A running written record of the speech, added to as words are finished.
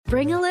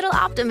Bring a little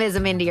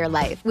optimism into your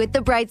life with The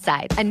Bright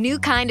Side, a new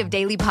kind of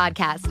daily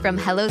podcast from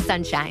Hello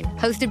Sunshine,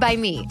 hosted by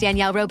me,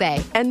 Danielle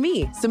Robay. And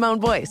me, Simone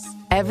Boyce.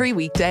 Every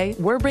weekday,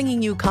 we're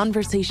bringing you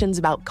conversations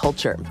about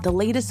culture, the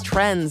latest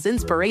trends,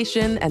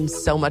 inspiration, and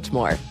so much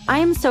more. I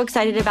am so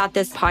excited about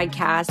this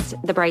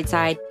podcast, The Bright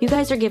Side. You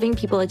guys are giving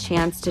people a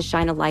chance to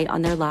shine a light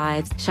on their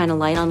lives, shine a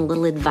light on a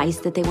little advice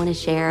that they want to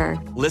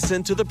share.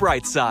 Listen to The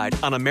Bright Side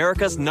on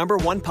America's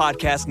 #1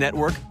 podcast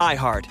network,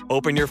 iHeart.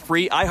 Open your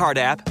free iHeart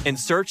app and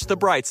search The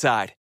Bright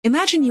Side.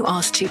 Imagine you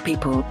ask two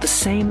people the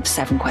same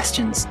 7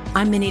 questions.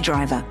 I'm Minnie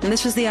Driver, and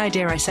this was the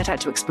idea I set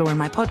out to explore in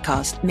my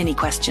podcast, Minnie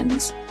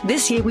Questions.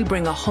 This year, we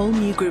bring a whole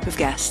new group of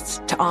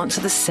guests to answer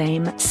the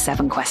same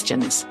 7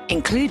 questions,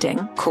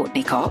 including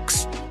Courtney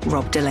Cox,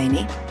 Rob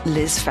Delaney,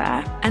 Liz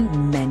Phair,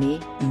 and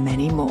many,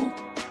 many more.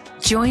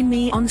 Join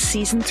me on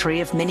Season 3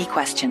 of Minnie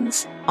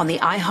Questions on the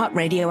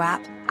iHeartRadio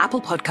app,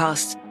 Apple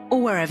Podcasts,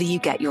 or wherever you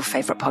get your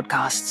favorite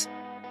podcasts.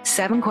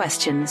 7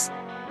 questions,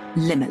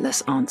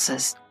 limitless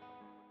answers.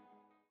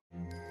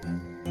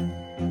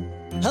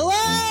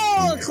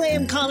 Hello,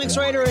 acclaimed comics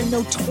writer and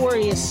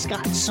notorious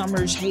Scott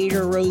Summers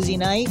hater, Rosie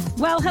Knight.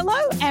 Well, hello,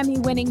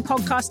 Emmy-winning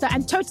podcaster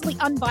and totally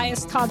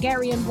unbiased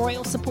Targaryen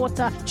royal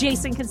supporter,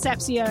 Jason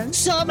Concepcion.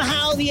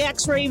 Somehow the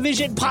X-Ray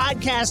Vision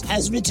podcast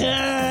has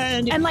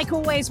returned. And like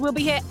always, we'll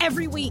be here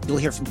every week. You'll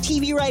hear from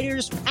TV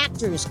writers,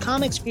 actors,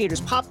 comics creators,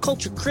 pop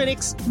culture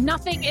critics.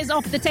 Nothing is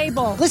off the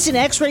table. Listen to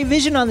X-Ray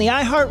Vision on the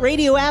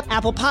iHeartRadio app,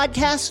 Apple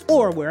Podcasts,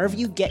 or wherever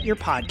you get your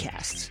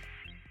podcasts.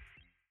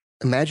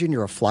 Imagine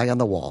you're a fly on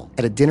the wall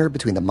at a dinner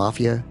between the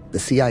Mafia, the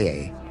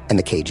CIA, and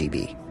the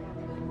KGB.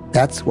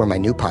 That's where my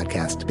new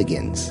podcast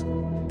begins.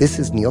 This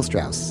is Neil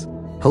Strauss,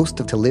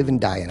 host of To Live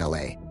and Die in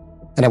LA,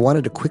 and I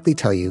wanted to quickly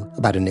tell you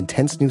about an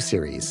intense new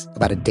series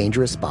about a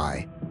dangerous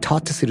spy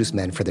taught to seduce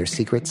men for their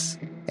secrets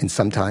and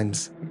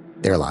sometimes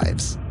their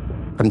lives.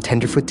 From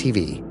Tenderfoot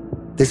TV,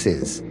 this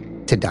is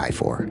To Die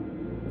For.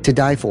 To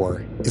Die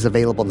For is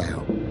available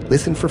now.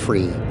 Listen for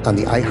free on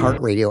the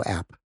iHeartRadio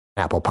app,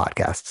 Apple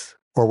Podcasts,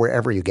 or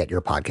wherever you get your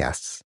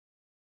podcasts.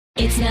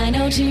 It's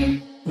 902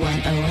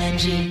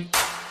 1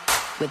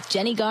 with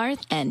Jenny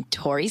Garth and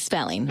Tori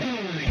Spelling.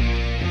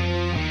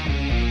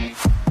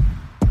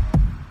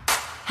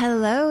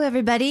 Hello,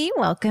 everybody.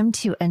 Welcome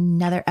to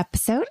another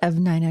episode of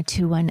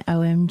 9021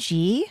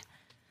 OMG.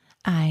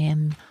 I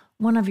am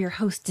one of your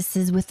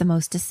hostesses with the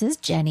mostesses,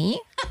 Jenny.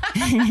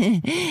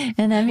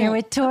 And I'm here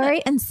with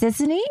Tori and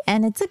Sissany,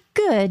 and it's a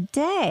good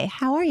day.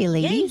 How are you,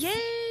 ladies?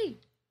 Yay!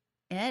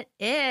 It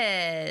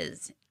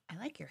is. I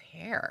like your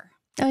hair.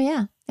 Oh,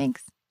 yeah.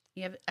 Thanks.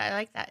 I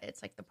like that.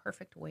 It's like the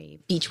perfect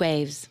wave. Beach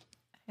waves.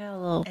 I got a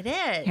little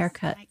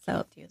haircut. I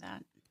can't do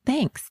that.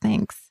 Thanks.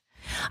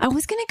 I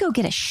was going to go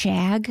get a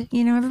shag.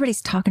 You know,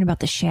 everybody's talking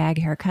about the shag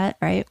haircut,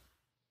 right?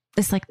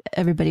 It's like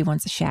everybody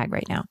wants a shag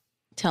right now.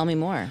 Tell me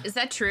more. Is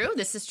that true?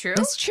 This is true?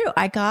 It's true.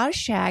 I got a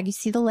shag. You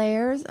see the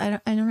layers?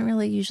 I don't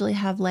really usually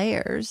have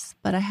layers,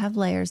 but I have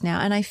layers now.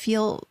 And I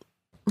feel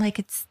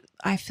like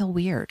I feel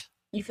weird.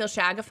 You feel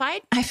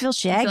shagified? I feel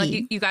shaggy. You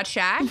feel like you got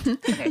shagged?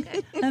 Okay,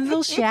 good. I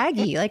feel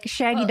shaggy, like a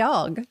shaggy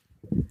dog.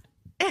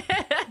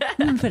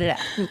 Put it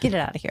out. Get it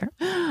out of here.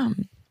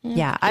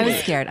 Yeah, I was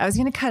scared. I was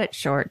going to cut it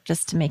short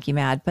just to make you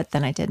mad, but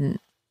then I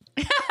didn't.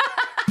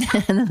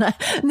 and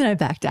then I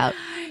backed out.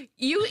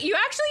 You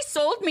actually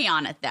sold me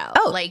on it, though.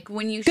 Oh, like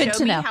when you showed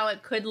me how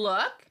it could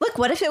look. Look,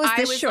 what if it was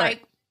this short?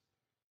 Like,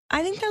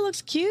 I think that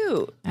looks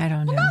cute. I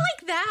don't know. Well, not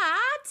like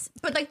that,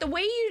 but like the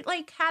way you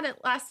like had it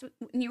last,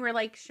 when you were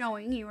like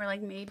showing, you were like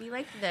maybe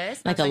like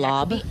this, like a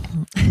lob.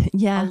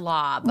 Yeah, a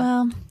lob.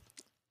 Well,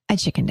 I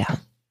chickened out.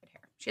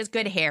 She has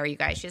good hair, you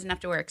guys. She doesn't have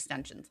to wear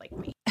extensions like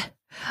me.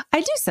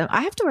 I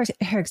have to wear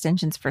hair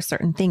extensions for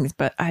certain things,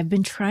 but I've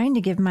been trying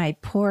to give my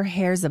poor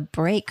hairs a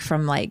break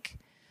from like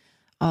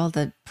all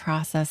the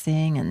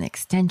processing and the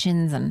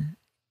extensions, and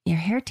your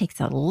hair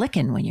takes a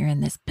licking when you're in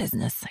this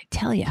business, I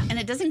tell you. And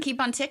it doesn't keep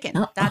on ticking.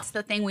 That's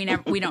the thing we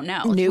don't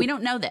know. Nope. We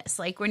don't know this.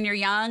 Like when you're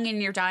young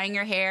and you're dyeing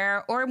your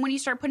hair, or when you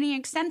start putting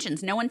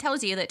extensions, no one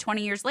tells you that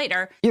 20 years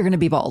later you're going to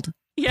be bald.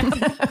 Yeah,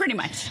 pretty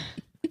much.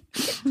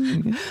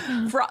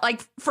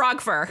 Like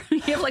frog fur. You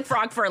have like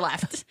frog fur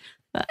left.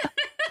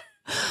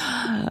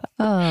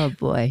 Oh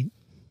boy.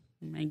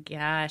 Oh my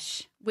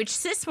gosh. Which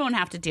sis won't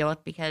have to deal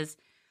with because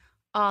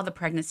the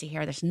pregnancy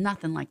hair, there's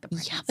nothing like the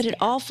pregnancy Yeah, but it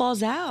all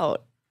falls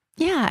out.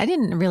 Yeah, I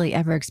didn't really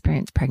ever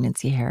experience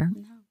pregnancy hair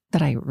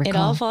that I recall. It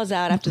all falls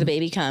out after the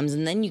baby comes,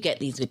 and then you get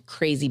these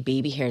crazy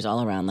baby hairs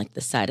all around, like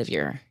the side of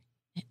your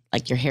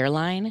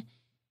hairline.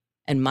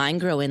 And mine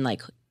grow in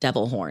like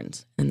devil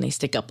horns, and they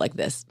stick up like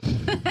this.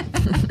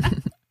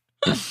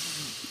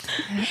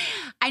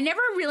 I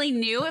never really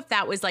knew if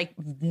that was like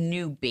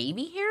new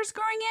baby hairs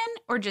growing in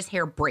or just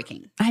hair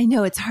breaking. I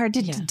know it's hard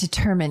to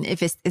determine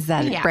if is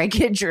that a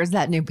breakage or is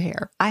that new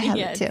hair. I have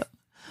it too.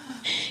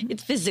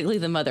 It's physically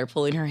the mother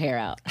pulling her hair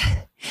out.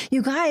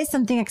 You guys,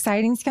 something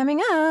exciting's coming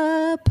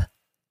up.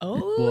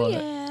 Oh,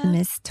 yeah.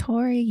 Miss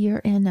Tori, you're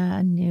in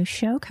a new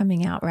show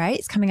coming out, right?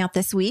 It's coming out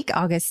this week,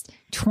 August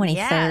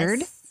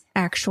 23rd,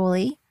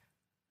 actually.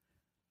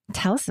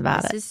 Tell us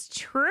about it. This is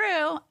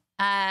true.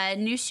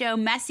 New show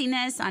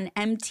Messiness on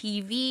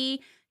MTV.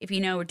 If you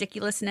know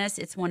Ridiculousness,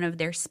 it's one of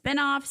their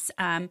spinoffs,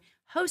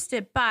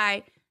 hosted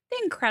by the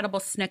incredible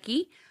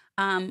Snooki.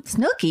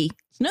 Snooki?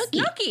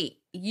 Snooki.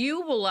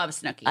 You will love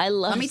Snooki. I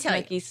love Let me tell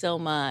Snooki so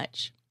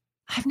much.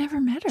 I've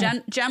never met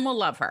her. Jen will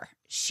love her.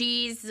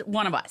 She's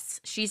one of us.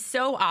 She's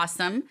so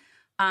awesome.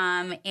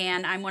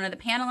 And I'm one of the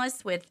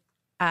panelists with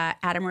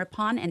Adam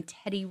Rippon and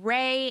Teddy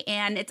Ray.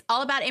 And it's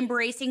all about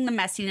embracing the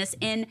messiness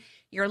in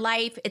your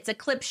life. It's a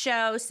clip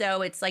show,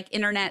 so it's like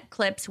internet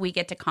clips we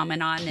get to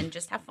comment on and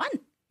just have fun.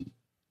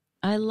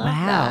 I love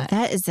Wow,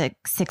 that is a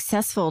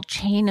successful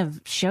chain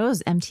of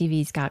shows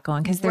MTV's got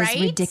going, because there's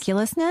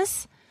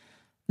ridiculousness,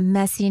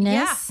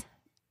 messiness,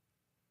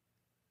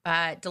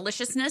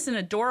 deliciousness, and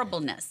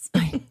adorableness.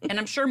 And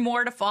I'm sure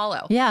more to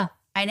follow. Yeah.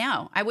 I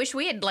know. I wish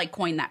we had like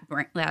coined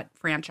that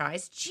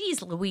franchise.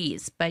 Jeez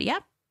Louise. But yeah.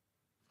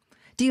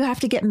 Do you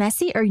have to get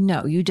messy, or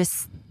no? You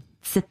just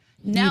sit.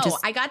 No,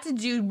 I got to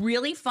do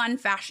really fun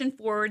fashion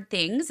forward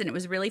things, and it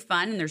was really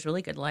fun, and there's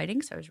really good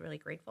lighting, so I was really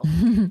grateful.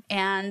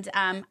 And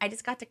I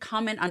just got to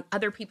comment on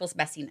other people's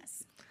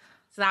messiness.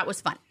 So that was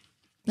fun.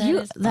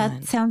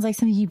 That sounds like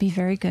something you'd be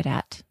very good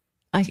at.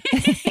 I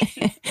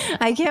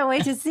can't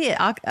wait to see it.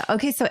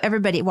 Okay, so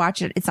everybody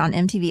watch it. It's on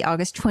MTV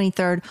August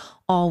 23rd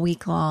all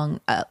week long.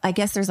 I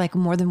guess there's like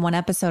more than one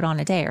episode on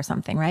a day or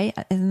something, right?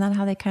 Isn't that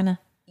how they kind of...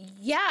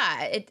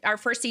 Yeah, our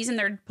first season,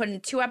 they're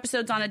putting 2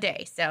 episodes on a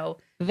day. So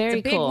very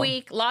it's a big cool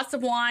week, lots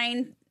of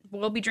wine.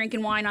 We'll be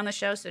drinking wine on the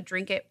show, so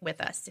drink it with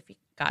us if you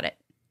got it.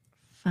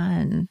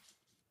 Fun.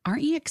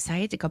 Aren't you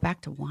excited to go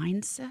back to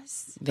wine,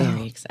 sis?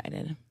 Very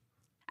excited.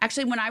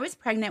 Actually, when I was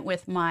pregnant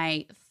with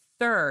my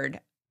third,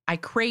 I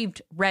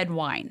craved red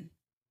wine.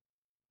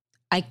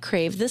 I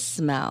crave the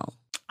smell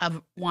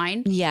of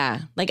wine?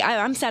 Yeah. Like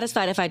I'm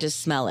satisfied if I just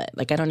smell it.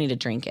 Like I don't need to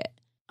drink it.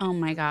 Oh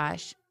my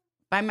gosh.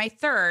 By my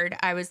third,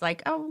 I was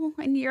like, oh,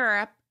 in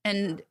Europe.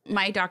 And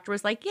my doctor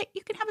was like, yeah,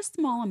 you can have a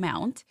small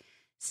amount.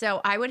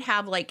 So I would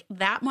have like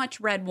that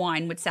much red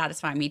wine would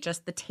satisfy me,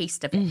 just the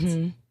taste of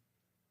it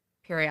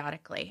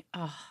periodically.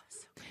 Oh,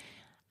 so good.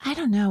 I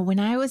don't know. When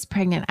I was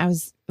pregnant, I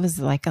was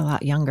like a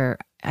lot younger.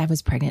 I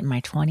was pregnant in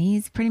my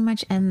 20s pretty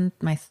much, and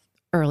my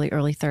early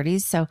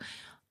 30s. So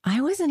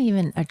I wasn't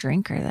even a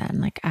drinker then.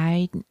 Like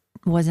I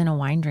wasn't a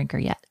wine drinker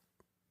yet.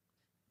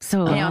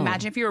 So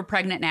imagine if you were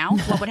pregnant now,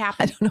 what would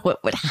happen? I don't know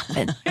what would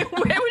happen.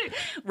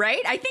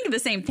 Right? I think of the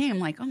same thing. I'm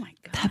like, oh my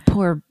God. That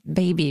poor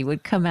baby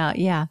would come out.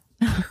 Yeah.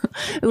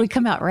 It would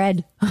come out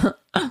red.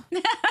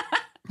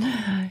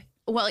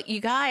 Well,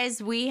 you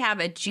guys, we have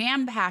a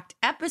jam-packed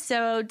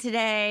episode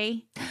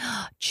today.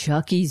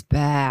 Chuckie's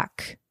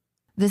back.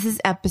 This is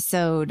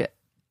episode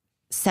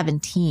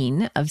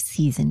 17 of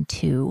season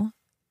 2,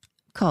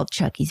 called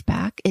Chuckie's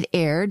Back. It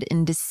aired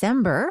in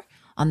December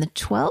on the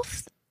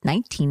 12th,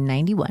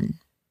 1991.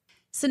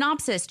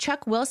 Synopsis: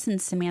 Chuck Wilson,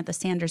 Samantha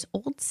Sanders'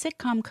 old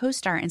sitcom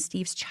co-star and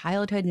Steve's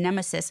childhood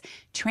nemesis,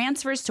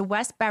 transfers to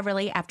West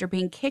Beverly after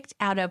being kicked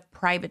out of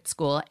private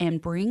school and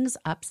brings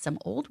up some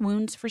old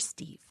wounds for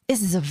Steve.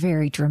 This is a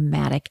very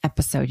dramatic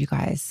episode, you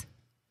guys.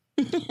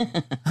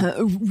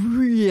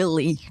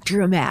 Really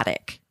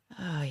dramatic.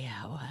 Oh,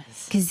 yeah, it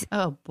was. 'Cause,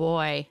 oh,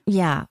 boy.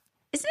 Yeah.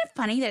 Isn't it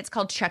funny that it's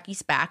called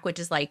Chuckie's Back, which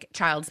is like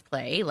Child's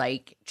Play,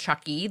 like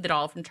Chuckie, the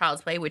doll from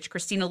Child's Play, which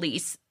Christina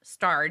Leese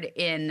starred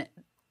in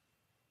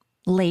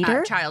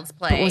later? Child's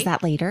Play. But was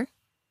that later?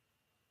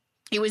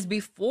 It was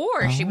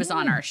before she was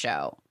on our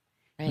show.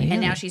 Really?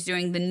 And now she's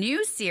doing the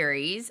new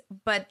series.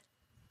 But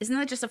isn't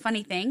that just a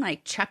funny thing?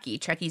 Like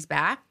Chuckie's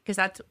Back? Because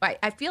that's,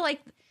 I feel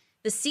like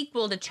the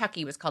sequel to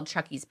Chuckie was called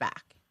Chuckie's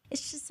Back.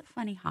 It's just a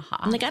funny haha.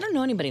 I'm like, I don't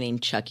know anybody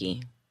named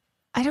Chuckie.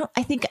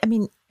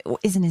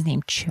 Isn't his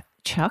name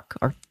Chuck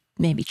or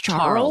maybe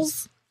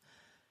Charles?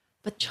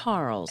 But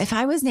Charles. If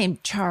I was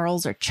named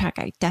Charles or Chuck,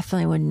 I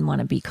definitely wouldn't want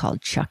to be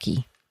called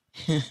Chuckie.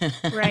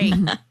 Right.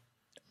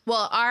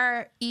 Well,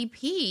 our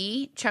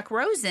EP, Chuck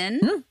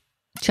Rosen.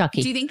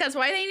 Chuckie. Do you think that's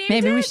why they named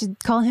Maybe it? we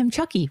should call him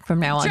Chuckie from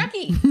now on.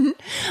 Chuckie.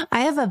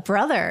 I have a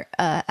brother,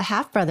 a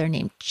half brother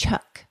named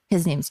Chuck.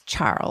 His name's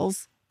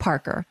Charles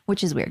Parker,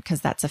 which is weird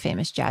because that's a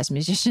famous jazz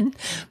musician.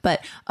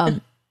 But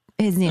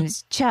his name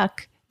is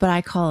Chuck, but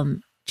I call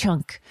him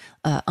Chunk,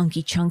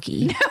 Unky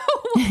Chunky.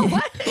 No,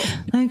 what?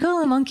 I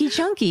call him Unky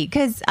Chunky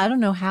because I don't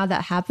know how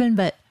that happened,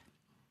 but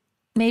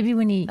maybe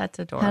when he That's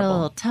adorable. had a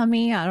little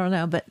tummy, I don't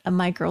know. But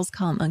my girls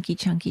call him Unky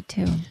Chunky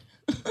too.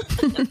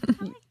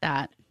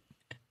 That.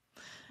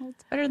 Well,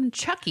 it's better than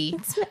Chuckie.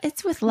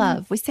 It's with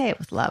love. We say it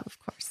with love, of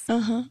course.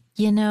 Uh-huh.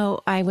 You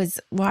know, I was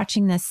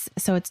watching this.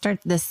 So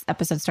this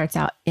episode starts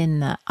out in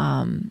the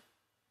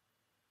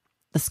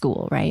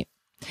school, right?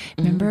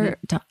 Remember,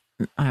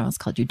 I almost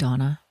called you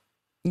Donna.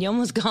 You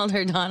almost called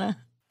her Donna.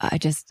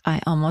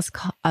 I almost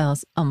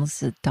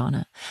said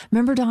Donna.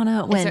 Remember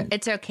Donna when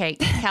It's okay.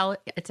 Kel,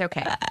 it's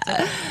okay.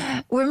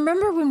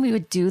 Remember when we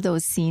would do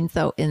those scenes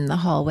though in the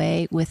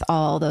hallway with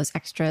all those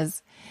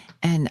extras,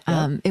 and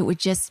it would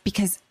just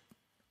because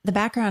the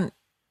background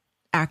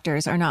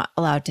actors are not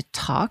allowed to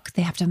talk;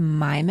 they have to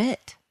mime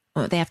it.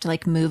 they have to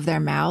like move their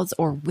mouths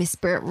or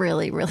whisper it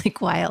really, really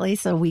quietly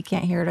so we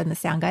can't hear it and the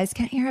sound guys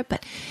can't hear it.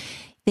 But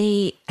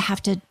they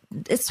have to,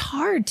 it's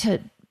hard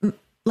to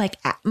like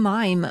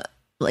mime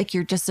like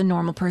you're just a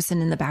normal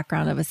person in the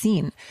background of a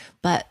scene.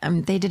 But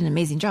they did an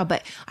amazing job.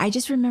 But I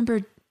just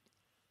remember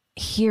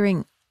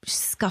hearing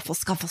scuffle,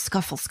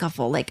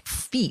 like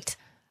feet,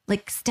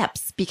 like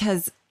steps,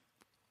 because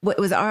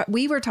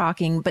we were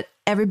talking, but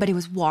everybody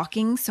was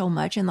walking so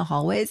much in the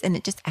hallways and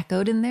it just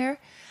echoed in there.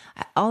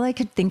 All I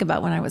could think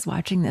about when I was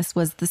watching this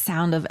was the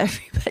sound of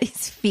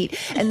everybody's feet.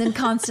 And then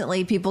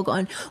constantly people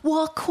going,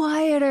 walk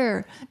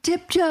quieter,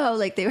 tiptoe.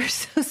 Like they were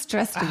so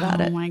stressed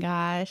about it. Oh my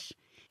gosh.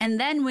 And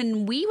then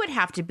when we would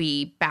have to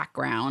be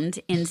background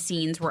in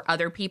scenes where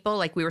other people,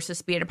 like we were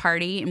supposed to be at a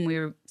party and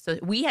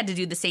we had to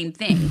do the same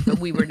thing, but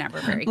we were never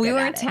very good We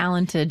weren't at it.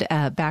 talented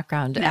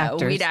background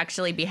actors. No, we'd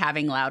actually be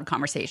having loud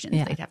conversations.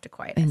 Yeah. They'd have to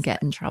quiet and us.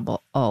 get in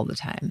trouble all the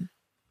time.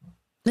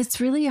 It's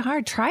really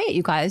hard. Try it,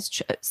 you guys.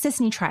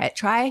 Sisney, try it.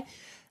 Try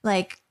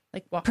like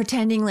what?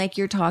 Pretending like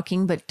you're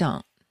talking, but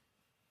don't.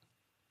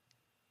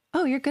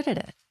 Oh, you're good at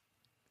it.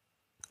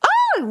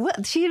 Oh,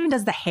 she even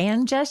does the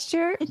hand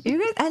gesture. You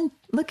guys, and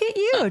look at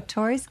you.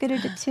 Tori's good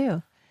at it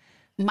too.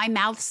 My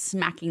mouth's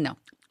smacking though.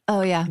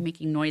 Oh yeah, I'm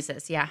making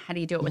noises. Yeah, how do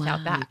you do it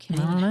without that? You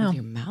can't even have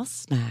your mouth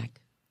smack.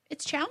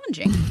 It's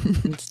challenging.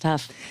 It's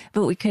tough.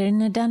 But we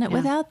couldn't have done it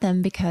without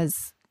them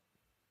because,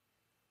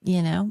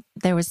 you know,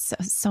 there was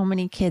so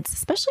many kids,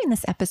 especially in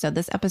this episode.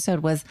 This episode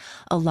was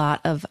a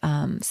lot of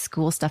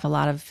school stuff, a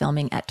lot of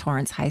filming at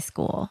Torrance High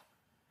School.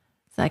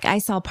 So like I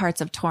saw parts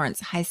of Torrance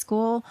High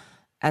School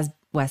as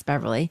West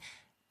Beverly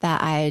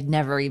that I had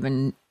never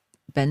even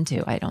been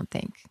to, I don't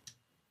think.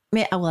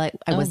 I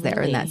was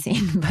there in that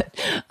scene, but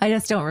I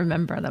just don't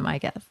remember them, I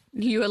guess.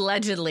 You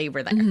allegedly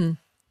were there.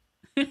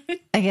 Mm-hmm.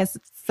 I guess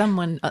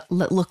someone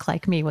looked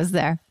like me was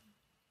there.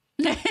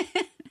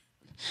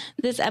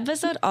 This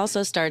episode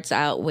also starts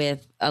out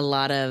with a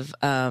lot of,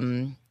 I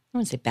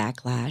wouldn't say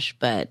backlash,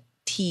 but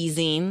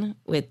teasing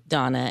with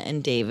Donna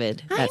and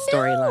David, that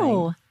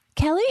storyline.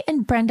 Kelly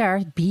and Brenda are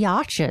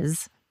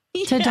biatches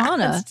to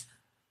Donna.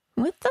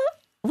 What the,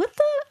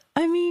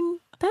 I mean,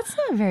 that's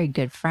not very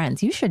good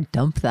friends. You should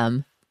dump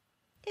them.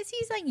 Because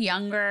he's like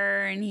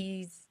younger and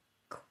he's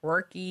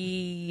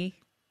quirky.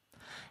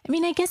 I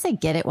mean, I guess I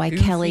get it why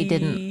Goofy.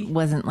 Kelly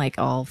wasn't like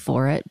all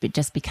for it, but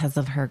just because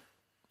of her,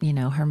 you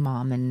know, her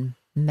mom and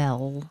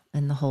Mel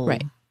and the whole.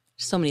 Right.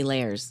 So many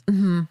layers.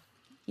 Mm-hmm.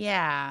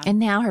 Yeah. And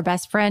now her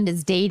best friend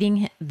is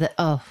dating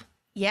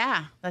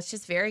Yeah, that's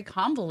just very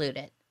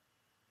convoluted.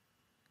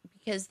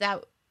 Because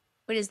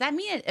does that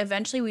mean that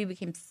eventually we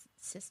became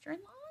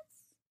sister-in-laws?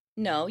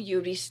 No, you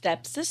would be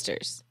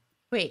stepsisters.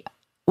 Wait,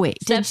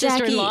 did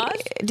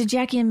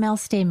Jackie and Mel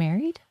stay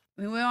married?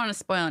 we don't want to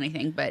spoil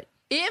anything, but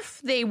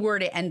if they were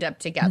to end up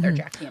together,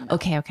 Jackie and Mel.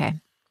 Okay.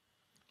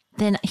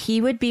 Then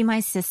he would be my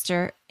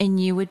sister and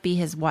you would be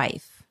his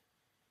wife.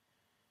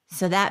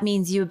 So that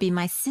means you would be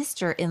my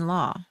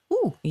sister-in-law.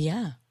 Ooh.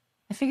 Yeah.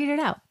 I figured it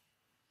out.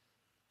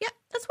 Yeah,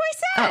 that's what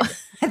I said.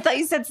 I thought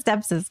you said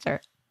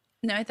stepsister.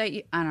 No, I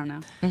don't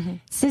know. Mm-hmm.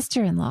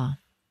 Sister-in-law.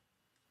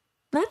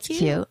 That's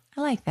cute.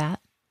 I like that.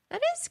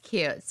 That is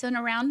cute. So in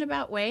a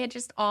roundabout way, it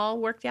just all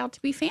worked out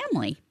to be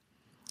family.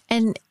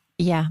 And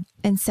yeah.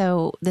 And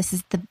so this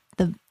is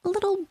the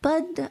little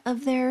bud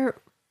of their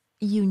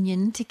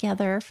union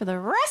together for the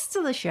rest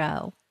of the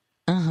show.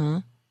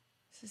 Uh-huh.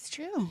 This is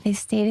true. They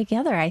stay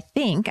together, I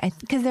think,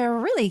 because they're a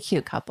really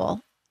cute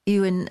couple.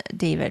 You and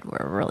David were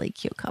a really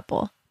cute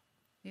couple.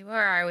 We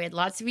were. We had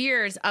lots of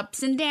years,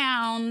 ups and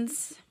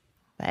downs.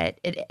 But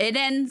it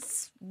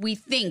ends, we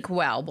think,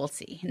 well. We'll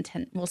see.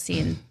 We'll see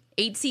in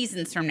 8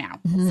 seasons from now.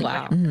 We'll see what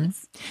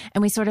happens.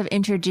 And we sort of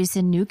introduce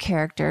a new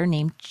character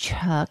named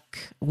Chuck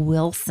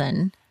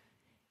Wilson,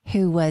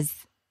 who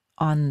was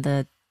on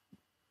the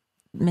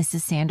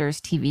Mrs. Sanders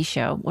TV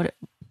show. What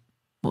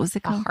was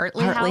it called?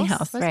 Hartley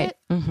House, was right? it?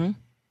 Mm-hmm.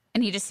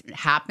 And he just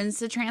happens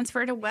to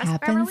transfer to West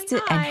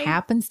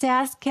happens to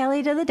ask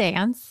Kelly to the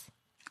dance.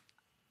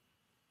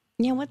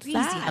 Yeah, what's Crazy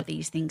that? how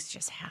these things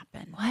just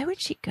happen. Why would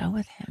she go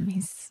with him?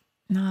 He's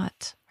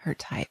not her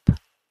type.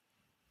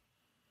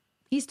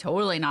 He's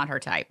totally not her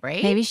type,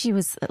 right? Maybe she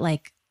was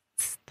like,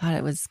 thought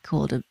it was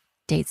cool to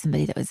date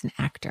somebody that was an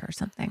actor or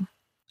something.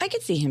 I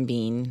could see him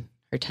being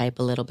her type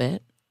a little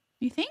bit.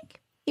 You think?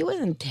 He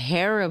wasn't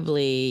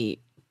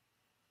terribly,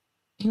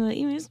 he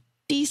was a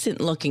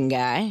decent looking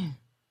guy.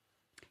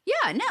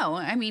 Yeah, no.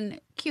 I mean,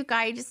 cute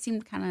guy. He just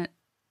seemed kind of.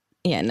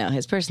 Yeah, no,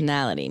 his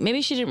personality.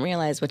 Maybe she didn't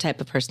realize what type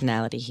of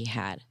personality he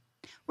had.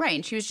 Right.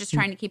 And she was just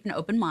trying to keep an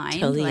open mind.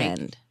 Till the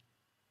end.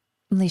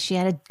 At least she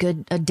had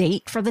a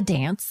date for the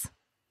dance.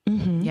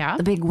 Mm-hmm. Yeah.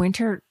 The big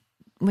winter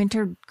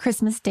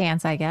Christmas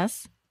dance, I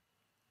guess.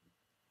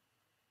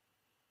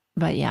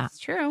 But yeah. It's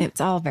true.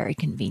 It's all very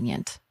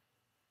convenient.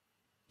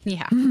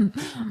 Yeah.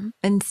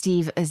 And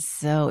Steve is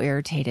so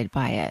irritated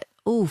by it.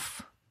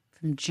 Oof.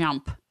 From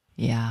jump.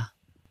 Yeah.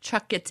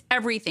 Chuck gets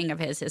everything of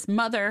his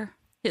mother,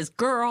 his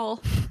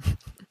girl,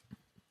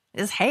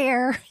 his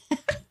hair,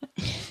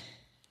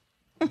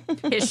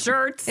 his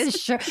shirts. His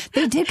shirt.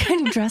 They did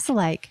kind of dress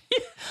alike.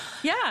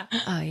 Yeah.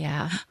 Oh,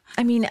 yeah.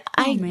 I mean,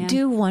 I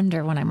do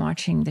wonder when I'm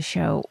watching the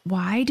show,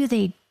 why do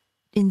they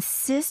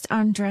insist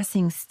on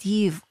dressing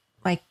Steve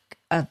like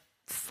a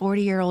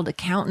 40-year-old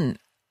accountant?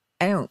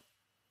 I don't.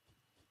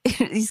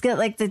 He's got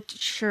like the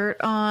shirt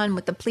on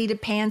with the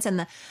pleated pants and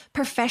the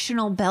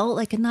professional belt,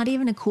 like not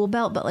even a cool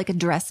belt, but like a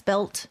dress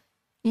belt,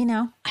 you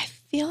know? I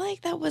feel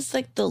like that was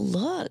like the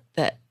look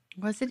that.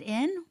 Was it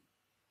in?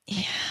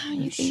 Yeah.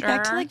 You think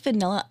back to like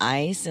Vanilla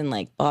Ice and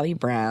like Bobby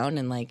Brown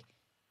and like.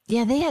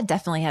 Yeah, they had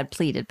definitely had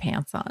pleated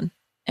pants on.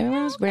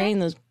 Everyone was wearing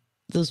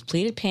those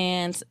pleated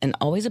pants and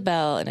always a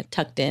belt and a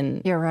tucked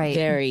in. You're right.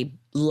 Very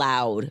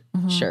loud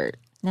shirt.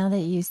 Now that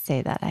you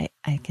say that,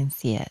 I can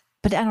see it.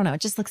 But I don't know. It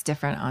just looks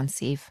different on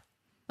Steve.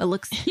 It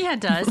looks. Yeah,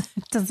 it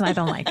does. I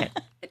don't like it.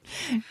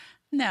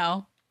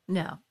 No.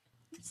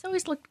 It's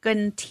always looked good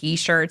in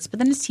T-shirts, but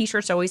then his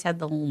T-shirts always had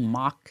the little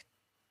mock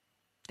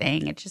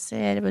thing.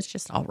 It was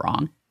just all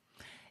wrong.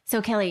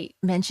 So Kelly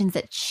mentions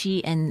that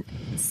she and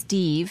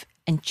Steve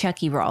and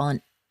Chuckie were all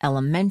in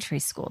elementary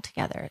school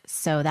together.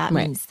 So that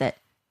means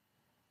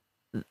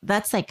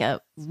that's like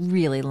a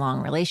really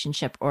long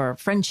relationship or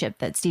friendship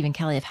that Steve and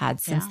Kelly have had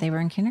since they were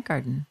in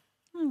kindergarten.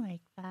 I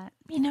like that.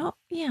 You know,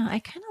 yeah, I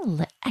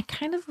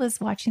kind of was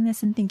watching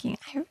this and thinking,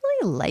 I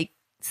really like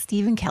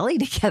Steve and Kelly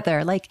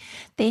together. Like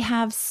they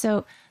have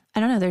I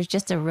don't know, there's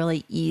just a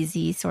really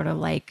easy sort of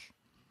like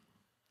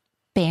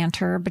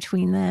banter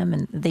between them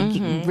and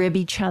they rib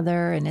each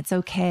other and it's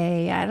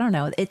okay. I don't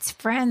know. It's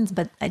friends,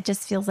 but it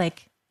just feels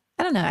like,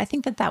 I don't know. I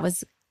think that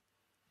was,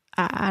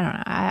 I don't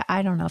know.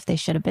 I don't know if they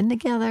should have been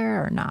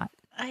together or not.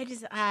 I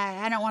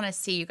don't want to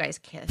see you guys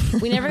kiss.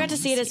 We never got to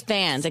see it as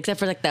fans, except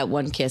for like that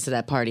one kiss at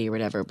that party or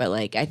whatever. But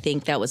like, I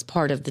think that was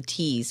part of the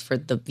tease for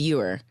the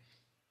viewer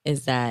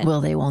is that.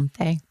 Will they, won't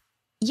they?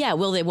 Yeah,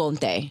 will they,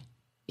 won't they?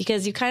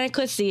 Because you kind of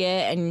could see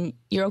it and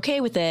you're okay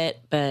with it,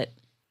 but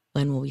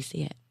when will we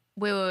see it?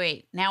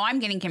 Wait. Now I'm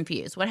getting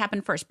confused. What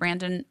happened first,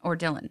 Brandon or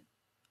Dylan?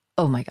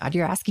 Oh my God,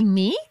 you're asking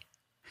me?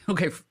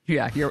 Okay,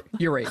 yeah,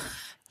 you're right.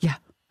 Yeah.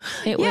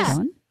 It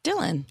was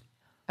Dylan.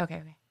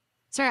 Okay.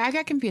 Sorry, I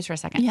got confused for a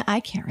second. Yeah,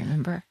 I can't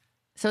remember.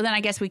 So then I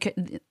guess we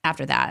could,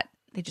 after that,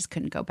 they just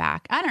couldn't go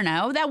back. I don't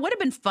know. That would have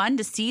been fun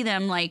to see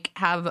them like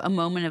have a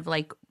moment of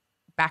like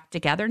back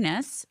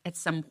togetherness at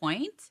some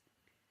point.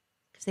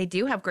 Because they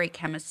do have great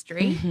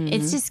chemistry.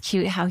 It's just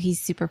cute how he's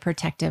super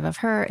protective of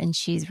her and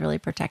she's really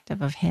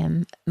protective of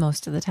him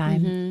most of the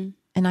time.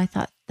 And I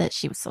thought that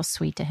she was so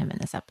sweet to him in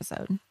this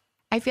episode.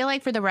 I feel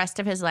like for the rest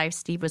of his life,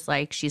 Steve was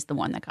like, she's the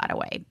one that got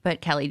away.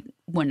 But Kelly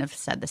wouldn't have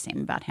said the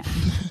same about him.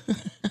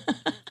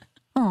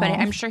 But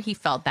I'm sure he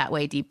felt that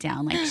way deep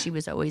down, like she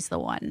was always the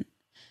one.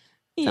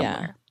 Somewhere.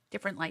 Yeah.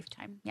 Different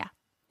lifetime. Yeah.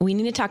 We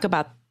need to talk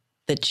about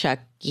the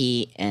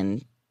Chuckie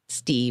and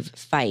Steve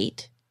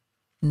fight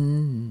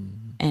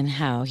and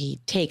how he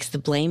takes the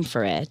blame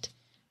for it.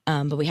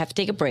 But we have to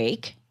take a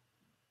break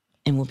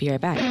and we'll be right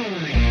back.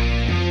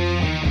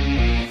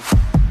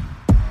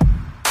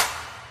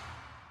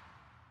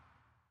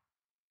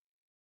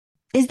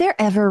 Is there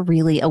ever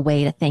really a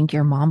way to thank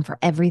your mom for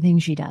everything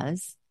she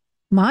does?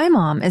 My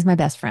mom is my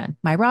best friend,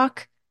 my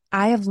rock.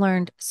 I have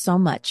learned so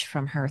much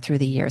from her through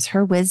the years.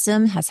 Her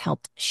wisdom has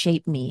helped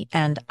shape me,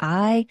 and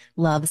I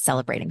love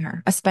celebrating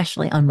her,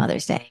 especially on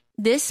Mother's Day.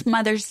 This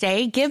Mother's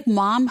Day, give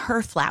Mom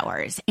her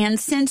flowers. And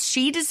since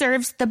she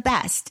deserves the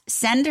best,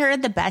 send her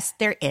the best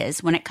there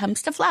is. When it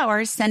comes to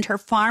flowers, send her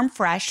farm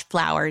fresh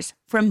flowers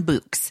from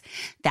Bouqs.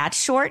 That's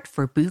short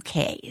for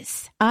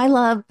bouquets. I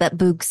love that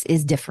Bouqs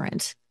is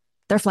different.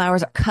 Their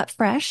flowers are cut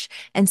fresh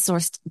and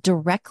sourced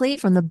directly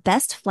from the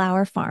best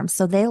flower farms,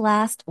 so they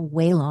last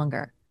way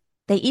longer.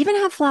 They even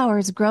have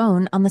flowers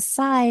grown on the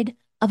side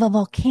of a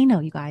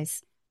volcano, you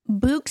guys.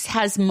 Bouqs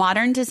has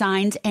modern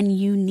designs and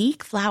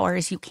unique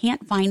flowers you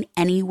can't find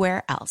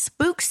anywhere else.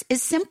 Bouqs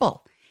is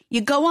simple.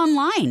 You go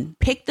online,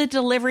 pick the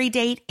delivery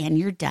date, and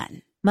you're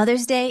done.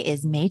 Mother's Day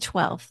is May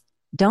 12th.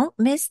 Don't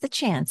miss the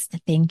chance to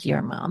thank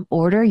your mom.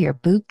 Order your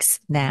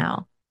Bouqs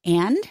now.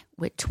 And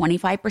with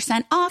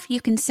 25% off,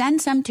 you can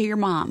send some to your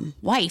mom,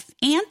 wife,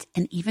 aunt,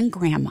 and even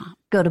grandma.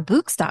 Go to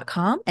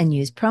Bouqs.com and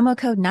use promo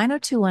code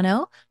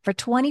 90210 for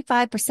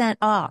 25%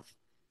 off.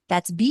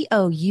 That's BOUQS.com,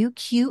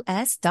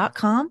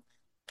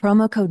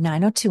 promo code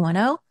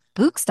 90210,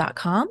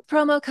 Bouqs.com,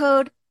 promo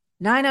code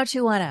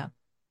 90210.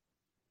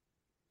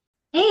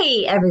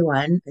 Hey,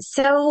 everyone.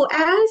 So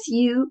as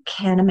you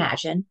can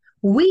imagine,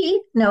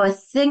 we know a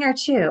thing or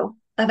two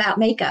about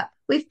makeup.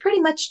 We've pretty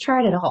much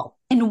tried it all.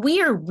 And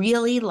we are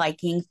really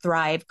liking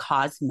Thrive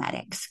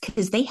Cosmetics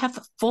because they have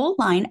a full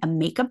line of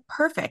makeup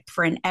perfect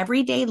for an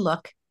everyday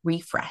look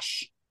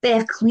refresh. They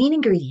have clean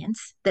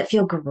ingredients that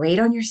feel great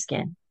on your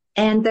skin,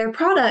 and their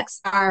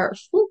products are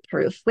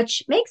foolproof,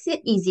 which makes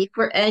it easy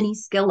for any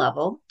skill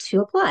level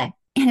to apply.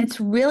 And it's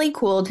really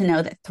cool to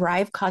know that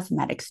Thrive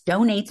Cosmetics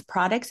donates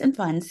products and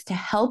funds to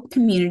help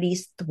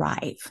communities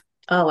thrive.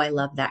 Oh, I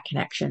love that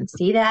connection.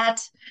 See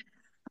that?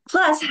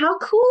 Plus, how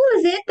cool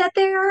is it that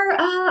their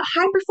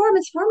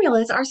high-performance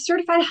formulas are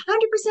certified 100%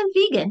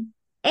 vegan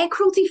and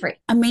cruelty-free?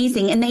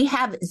 Amazing. And they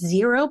have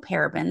 0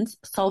 parabens,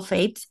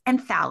 sulfates, and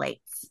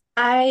phthalates.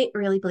 I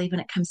really believe when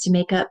it comes to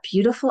makeup,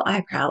 beautiful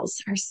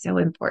eyebrows are so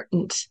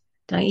important.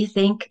 Don't you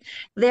think?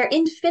 Their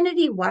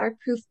Infinity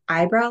Waterproof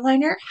Eyebrow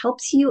Liner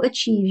helps you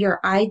achieve your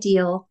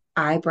ideal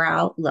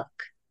eyebrow look.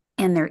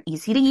 And their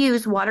easy to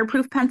use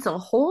waterproof pencil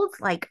holds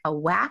like a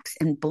wax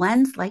and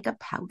blends like a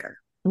powder.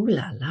 Ooh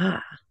la la.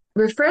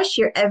 Refresh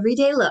your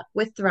everyday look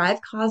with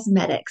Thrive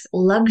Cosmetics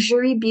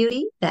luxury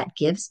beauty that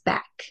gives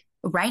back.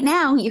 Right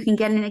now, you can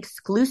get an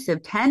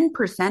exclusive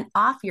 10%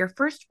 off your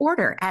first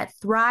order at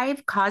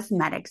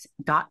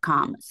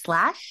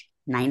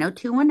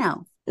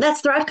thrivecosmetics.com/90210.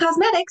 That's Thrive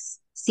Cosmetics,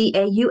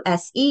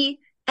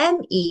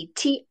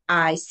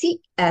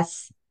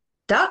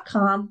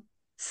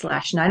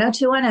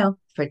 CAUSEMETICS.com/90210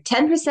 for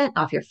 10%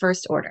 off your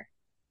first order.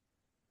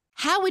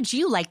 How would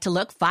you like to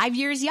look 5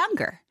 years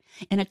younger?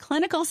 In a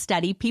clinical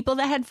study, people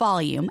that had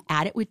volume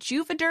added with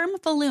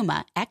Juvederm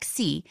Voluma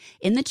XC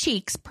in the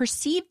cheeks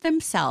perceived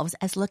themselves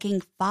as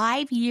looking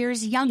 5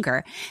 years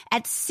younger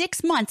at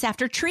 6 months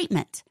after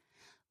treatment.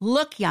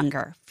 Look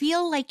younger.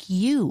 Feel like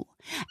you.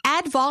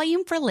 Add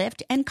volume for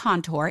lift and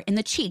contour in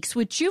the cheeks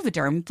with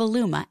Juvederm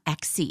Voluma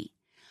XC.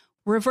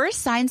 Reverse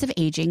signs of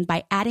aging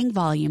by adding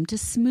volume to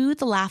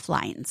smooth laugh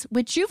lines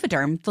with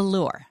Juvederm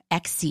Volure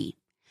XC.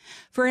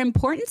 For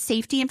important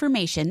safety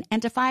information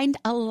and to find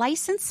a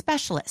licensed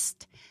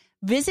specialist,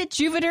 visit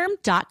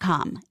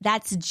Juvederm.com.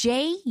 That's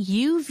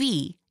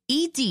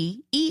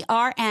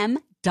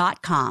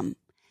JUVEDERM.com.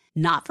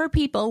 Not for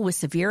people with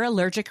severe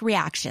allergic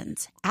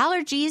reactions,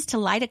 allergies to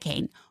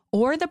lidocaine,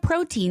 or the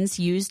proteins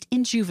used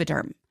in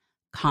Juvederm.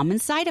 Common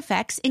side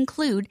effects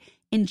include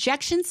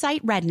injection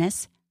site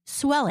redness,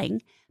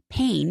 swelling,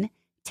 pain,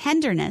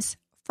 tenderness,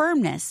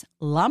 firmness,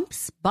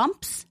 lumps,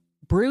 bumps,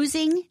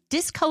 bruising,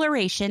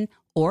 discoloration,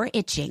 or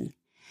itching.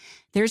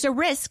 There's a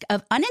risk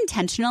of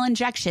unintentional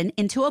injection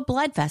into a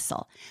blood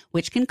vessel,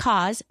 which can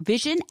cause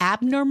vision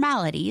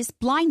abnormalities,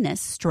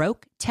 blindness,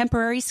 stroke,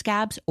 temporary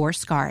scabs, or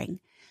scarring.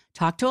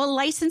 Talk to a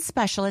licensed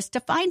specialist to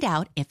find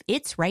out if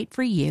it's right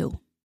for you.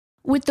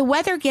 With the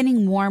weather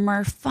getting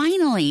warmer,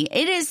 finally,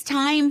 it is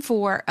time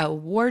for a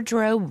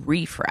wardrobe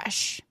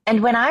refresh.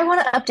 And when I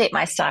want to update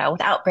my style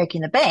without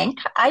breaking the bank,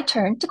 I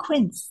turn to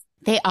Quince.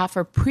 They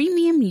offer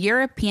premium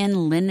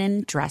European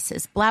linen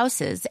dresses,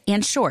 blouses,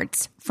 and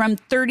shorts from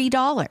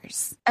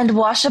 $30. And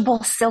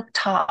washable silk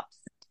tops,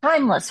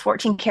 timeless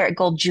 14-karat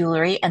gold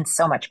jewelry, and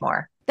so much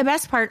more. The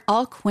best part,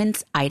 all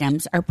Quince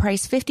items are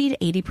priced 50 to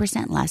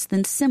 80% less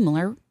than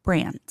similar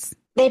brands.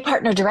 They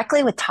partner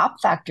directly with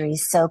top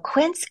factories, so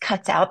Quince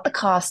cuts out the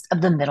cost of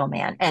the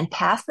middleman and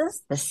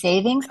passes the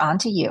savings on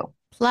to you.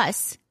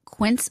 Plus,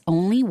 Quince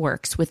only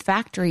works with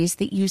factories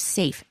that use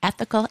safe,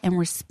 ethical, and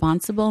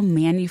responsible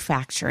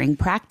manufacturing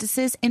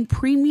practices and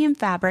premium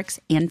fabrics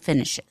and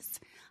finishes.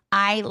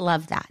 I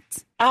love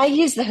that. I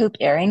use the hoop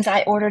earrings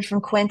I ordered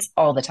from Quince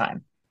all the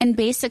time. And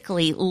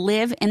basically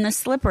live in the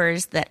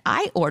slippers that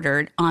I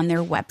ordered on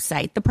their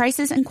website. The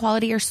prices and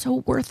quality are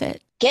so worth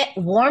it. Get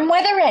warm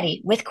weather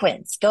ready with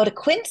Quince. Go to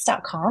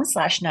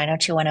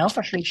quince.com/90210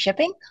 for free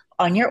shipping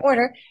on your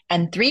order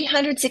and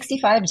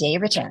 365-day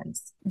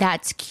returns.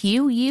 That's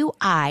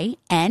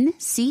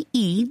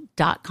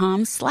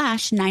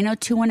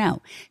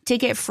QUINCE.com/90210 to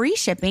get free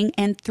shipping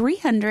and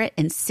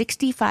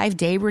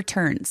 365-day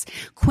returns.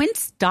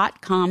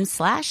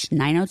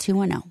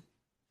 Quince.com/90210.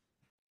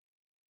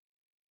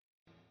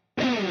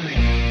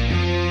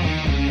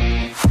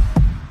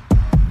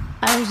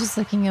 I was just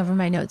looking over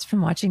my notes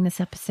from watching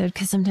this episode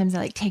because sometimes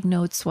I take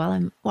notes while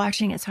I'm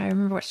watching it so I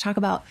remember what to talk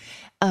about.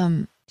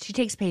 She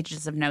takes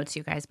pages of notes,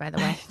 you guys, by the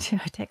way.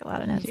 I take a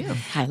lot of notes.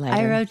 Highlighter.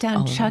 I wrote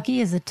down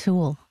Chuckie is a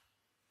tool.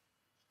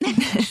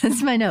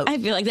 That's my note. I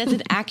feel like that's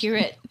an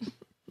accurate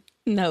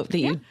note that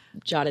you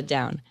jotted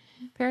down.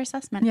 Fair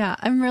assessment. Yeah,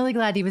 I'm really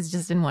glad he was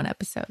just in one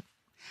episode.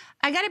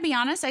 I got to be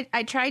honest.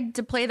 I tried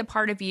to play the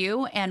part of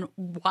you and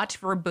watch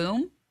for a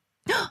boom.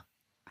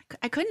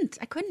 I couldn't.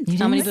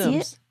 How many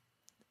booms?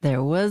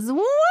 There was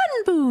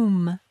one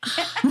boom.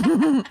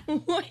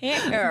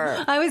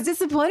 Where? I was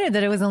disappointed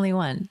that it was only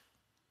one.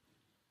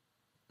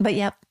 But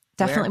yep,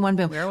 definitely one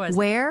boom. Where was it?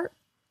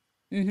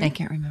 Mm-hmm. I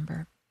can't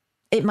remember.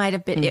 It might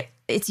have been.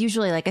 It's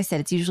usually, like I said,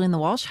 it's usually in the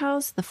Walsh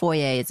house. The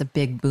foyer is a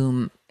big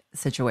boom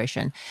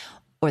situation,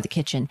 or the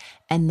kitchen,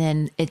 and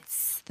then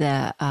it's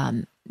the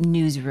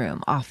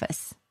newsroom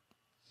office.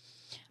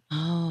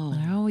 Oh,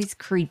 there always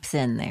creeps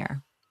in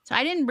there. So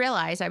I didn't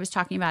realize I was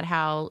talking about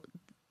how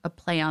a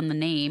play on the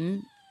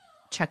name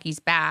Chuckie's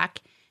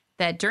back.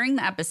 That during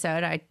the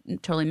episode, I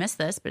totally missed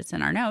this, but it's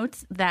in our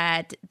notes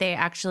that they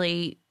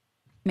actually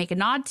make a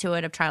nod to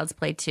it of Child's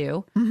Play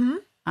 2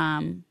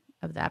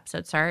 of the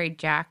episode. Sorry,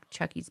 Jack,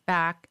 Chuckie's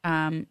back.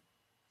 And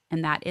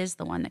that is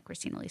the one that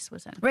Christina Elise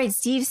was in. Right.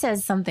 Steve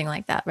says something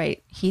like that,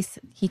 right? He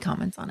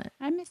comments on it.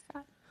 I missed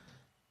that.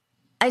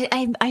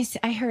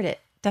 I heard it.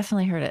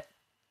 Definitely heard it.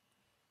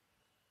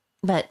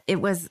 But it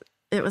was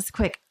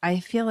quick. I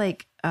feel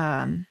like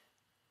I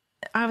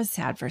was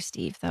sad for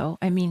Steve, though.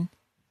 I mean,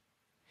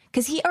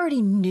 because he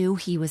already knew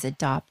he was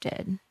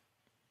adopted.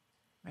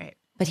 Right.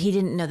 But he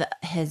didn't know that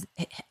his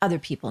other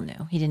people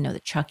knew. He didn't know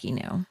that Chuckie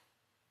knew.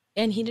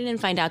 And he didn't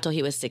find out till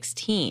he was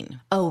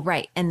 16. Oh,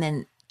 right. And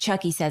then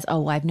Chuckie says,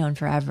 oh, I've known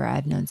forever.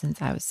 I've known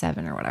since I was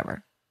 7 or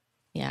whatever.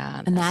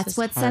 Yeah. And that's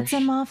what sets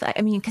him off.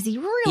 I mean, because he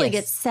really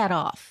gets set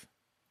off.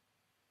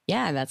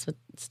 Yeah, that's what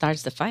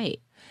starts the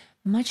fight.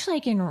 Much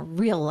like in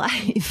real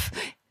life,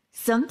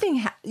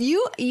 something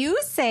you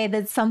say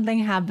that something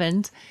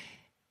happened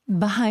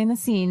behind the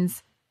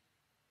scenes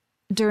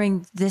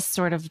during this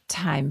sort of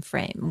time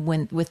frame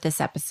with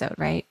this episode,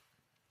 right?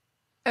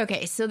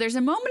 Okay, so there's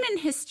a moment in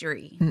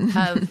history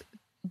of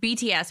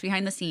BTS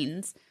behind the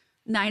scenes,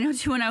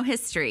 90210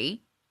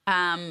 history,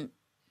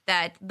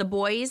 that the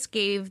boys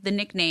gave the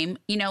nickname,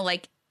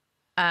 like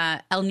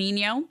El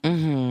Nino.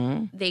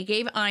 Mm-hmm. They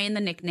gave Ian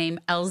the nickname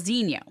El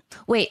Zeno.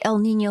 Wait, El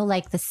Nino,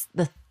 like the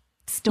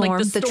storm,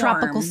 like the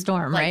tropical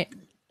storm, right?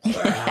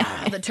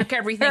 That took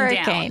everything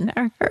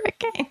down.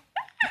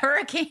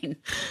 Hurricane.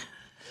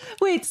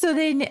 Wait, so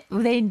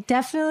they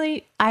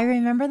definitely, I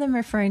remember them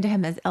referring to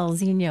him as El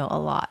Zeno a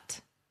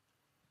lot.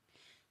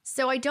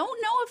 So I don't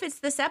know if it's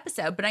this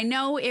episode, but I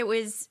know it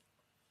was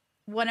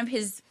one of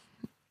his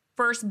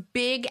first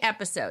big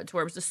episodes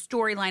where it was a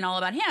storyline all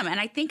about him. And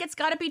I think it's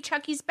got to be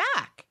Chuckie's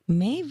back.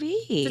 Maybe.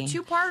 It's a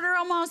two-parter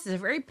almost. It's a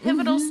very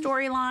pivotal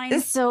storyline.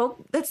 That's so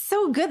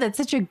good. That's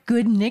such a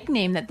good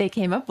nickname that they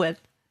came up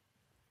with.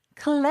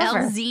 Clever.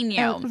 El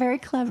Zeno. Very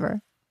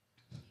clever.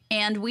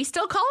 And we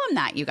still call him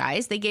that, you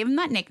guys. They gave him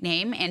that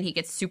nickname, and he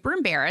gets super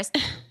embarrassed.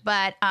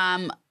 But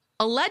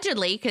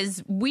allegedly,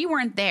 because we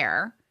weren't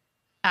there,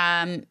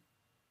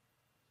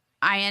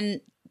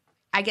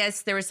 I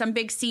guess there was some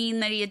big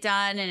scene that he had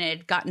done, and it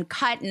had gotten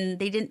cut, and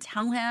they didn't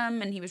tell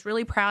him, and he was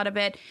really proud of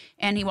it.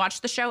 And he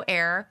watched the show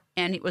air,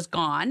 and it was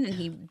gone, and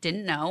he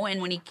didn't know.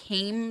 And when he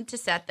came to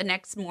set the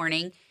next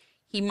morning,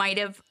 he might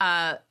have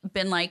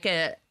been like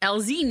a El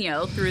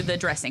Zeno through the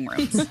dressing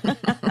rooms.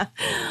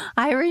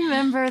 I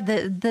remember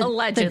the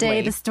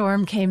day the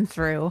storm came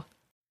through.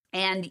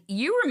 And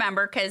you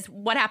remember, because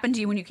what happened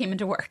to you when you came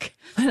into work?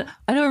 I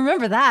don't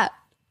remember that.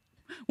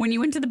 When you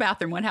went to the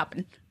bathroom, what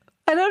happened?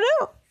 I don't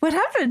know. What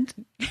happened?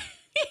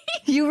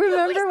 You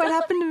remember what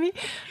happened to me?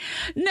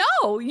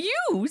 No,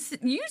 you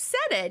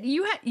said it.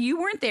 You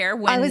weren't there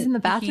when I was in the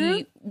bathroom.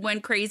 He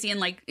went crazy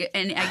and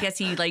I guess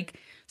he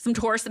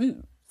tore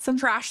some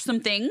trashed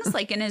some things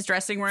like in his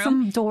dressing room.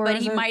 Some doors.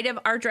 But he might have,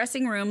 our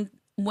dressing room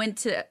went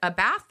to a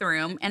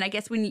bathroom, and I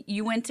guess when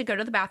you went to go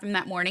to the bathroom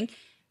that morning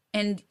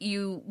and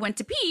you went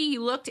to pee,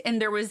 you looked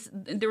and there was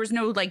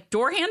no like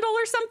door handle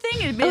or something.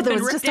 It had there been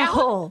was ripped just out. a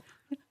hole.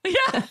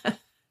 Yeah.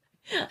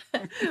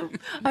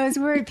 I was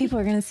worried people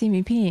were going to see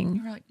me peeing.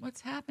 You were like,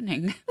 what's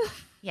happening?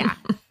 Yeah.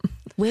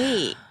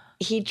 Wait,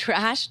 he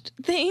trashed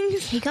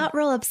things? He got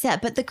real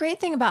upset. But the great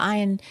thing about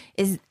Ian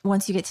is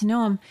once you get to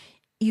know him,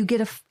 you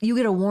get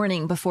a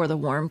warning before the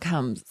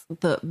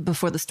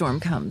before the storm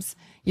comes.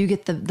 You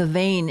get the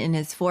vein in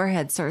his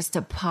forehead starts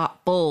to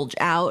bulge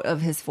out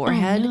of his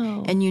forehead,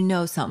 and you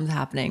know something's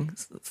happening.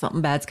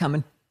 Something bad's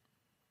coming.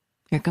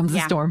 Here comes the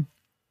storm.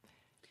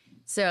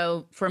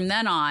 So from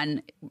then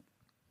on,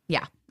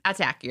 yeah, that's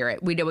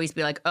accurate. We'd always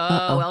be like,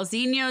 El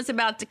Zeno's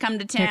about to come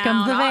to town. Here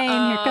comes the vein.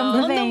 Here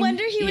comes the vein. No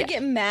wonder he would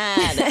get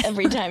mad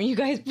every time you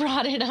guys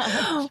brought it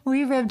up.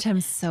 We ribbed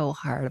him so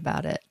hard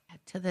about it.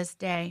 To this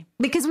day.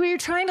 Because we were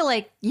trying to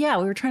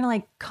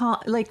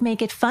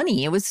make it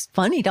funny. It was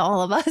funny to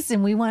all of us,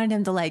 and we wanted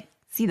him to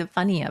see the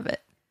funny of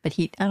it. But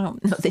I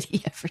don't know that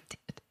he ever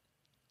did.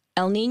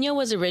 El Nino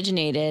was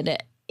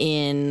originated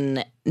in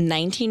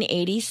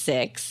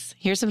 1986.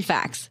 Here's some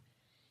facts.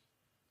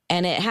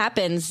 And it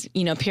happens,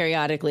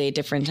 periodically at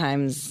different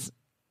times,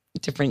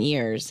 different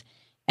years.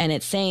 And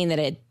it's saying that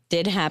it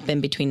did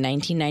happen between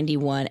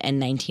 1991 and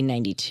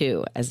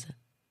 1992 as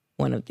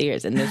one of the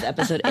years. And this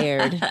episode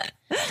aired in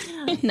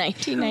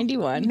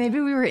 1991. Maybe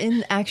we were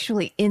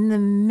actually in the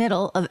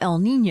middle of El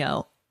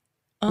Nino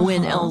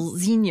when El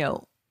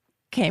Zeno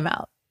came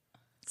out.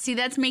 See,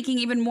 that's making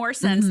even more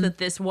sense that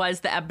this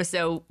was the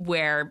episode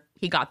where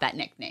he got that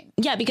nickname.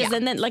 Yeah, because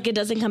then it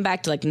doesn't come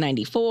back to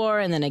 94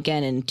 and then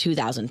again in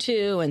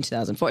 2002 and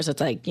 2004. So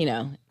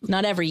it's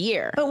not every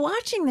year. But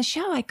watching the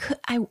show,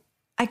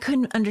 I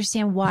couldn't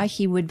understand why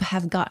he would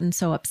have gotten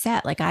so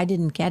upset. I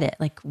didn't get it.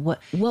 What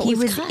he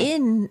was cut?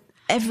 In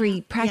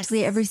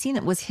practically every scene.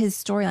 It was his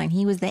storyline.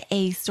 He was the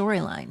A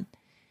storyline,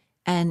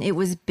 and it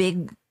was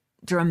big,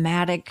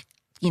 dramatic.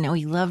 He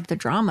loved the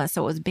drama,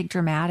 so it was a big,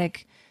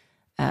 dramatic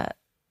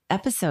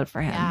episode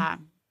for him. Yeah.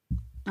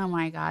 Oh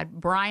my God.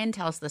 Brian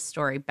tells the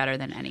story better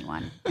than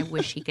anyone. I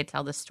wish he could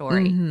tell the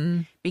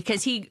story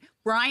because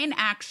Brian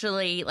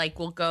actually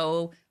will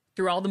go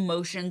through all the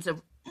motions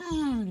of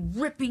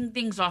ripping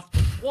things off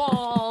the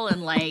wall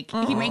and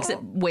he makes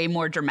it way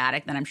more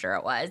dramatic than I'm sure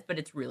it was, but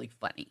it's really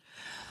funny.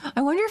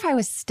 I wonder if I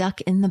was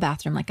stuck in the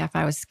bathroom, if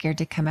I was scared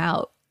to come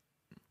out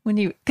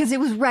because it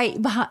was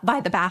right by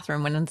the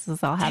bathroom when this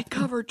was all happening. Take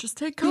cover, just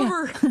take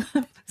cover.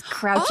 Yeah.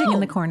 Crouching in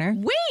the corner.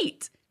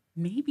 Wait.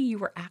 Maybe you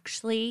were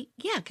actually,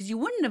 because you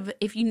wouldn't have,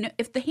 if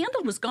the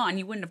handle was gone,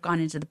 you wouldn't have gone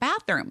into the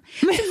bathroom.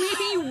 So maybe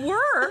you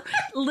were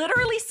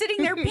literally sitting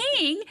there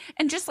peeing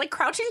and just like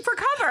crouching for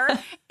cover.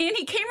 And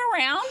he came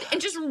around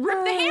and just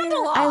ripped the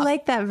handle off. I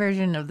like that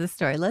version of the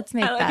story. Let's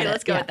make that.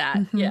 Let's go with that.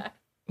 Yeah.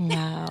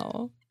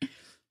 Wow.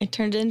 It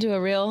turned into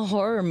a real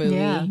horror movie.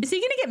 Yeah. Is he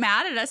going to get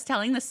mad at us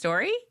telling the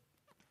story?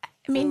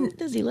 I mean,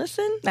 does he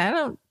listen? I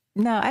don't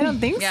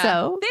think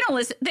so.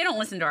 They don't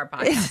listen to our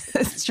podcast.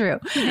 That's true.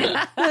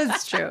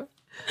 That's true.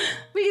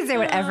 We can say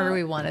whatever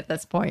we want at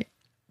this point.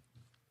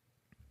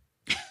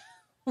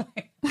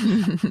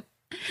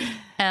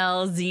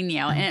 El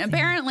Zeno. And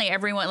apparently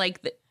everyone,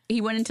 like,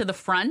 he went into the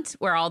front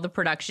where all the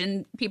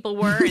production people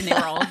were, and they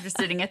were all just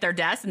sitting at their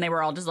desks, and they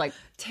were all just like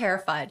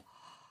terrified,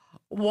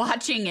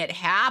 watching it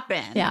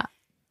happen. Yeah.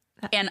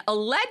 And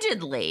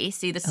allegedly,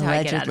 see, this is how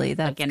I get out of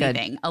like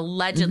anything. Good.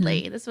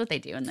 Allegedly, this is what they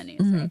do in the news.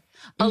 Right?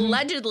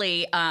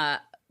 Allegedly,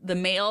 the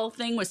mail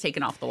thing was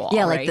taken off the wall.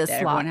 Yeah, right? like the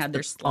slot. Everyone had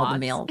their slots. All the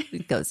mail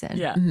goes in.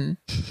 Yeah.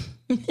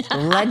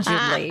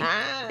 Allegedly,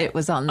 it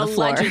was on the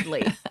floor.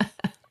 Allegedly.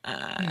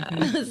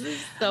 This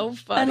is so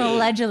funny. And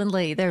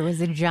allegedly, there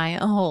was a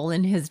giant hole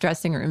in his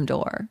dressing room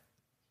door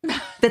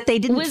that they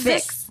didn't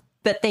fix.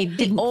 That they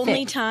didn't the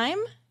only fix. time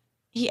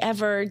he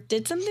ever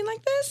did something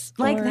like this?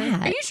 Like Or-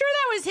 that. Are you sure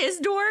that was his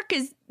door?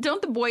 Because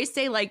don't the boys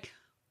say, like,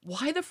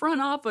 why the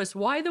front office?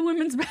 Why the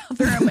women's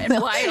bathroom?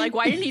 And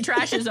why didn't he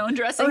trash his own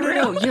dressing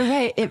room? No, you're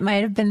right. It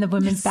might have been the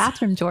women's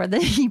bathroom door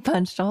that he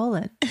punched a hole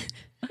in.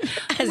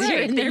 As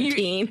you're in there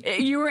peeing.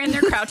 You were in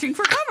there crouching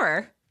for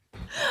cover.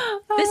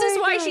 This is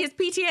why she has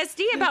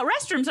PTSD about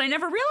restrooms. I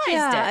never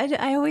realized it.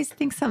 I always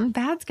think something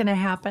bad's going to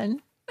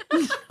happen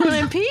when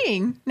I'm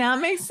peeing. Now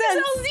it makes sense.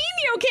 El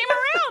Zeno came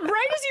around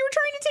right as you were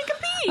trying to take a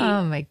pee.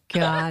 Oh my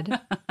God.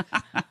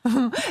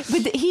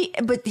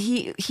 but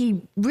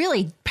he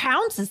really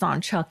pounces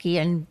on Chuckie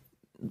and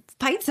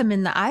fights him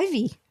in the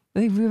ivy.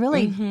 We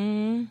really,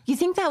 you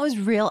think that was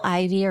real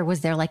ivy, or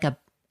was there like a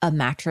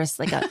mattress,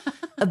 like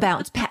a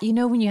bounce pad? You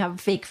know, when you have a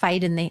fake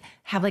fight and they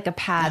have like a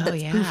pad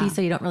that's poofy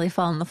so you don't really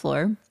fall on the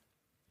floor.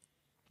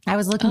 I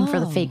was looking for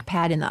the fake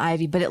pad in the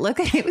ivy, but it looked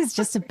like it was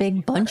just a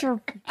big bunch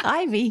of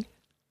ivy.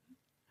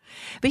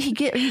 But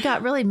he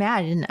got really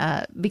mad,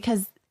 and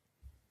because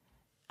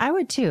I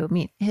would too. I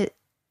mean,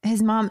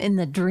 his mom in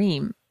the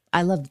dream.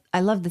 I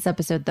love this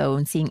episode though,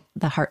 and seeing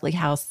the Hartley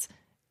house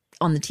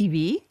on the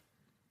TV.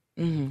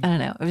 I don't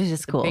know. It was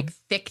just cool. Big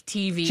thick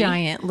TV,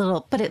 giant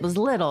little, but it was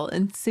little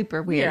and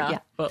super weird. Yeah,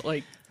 but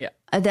like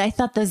I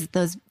thought those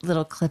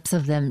little clips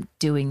of them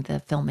doing the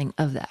filming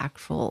of the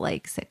actual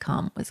like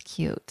sitcom was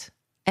cute.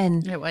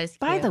 And it was.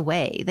 By the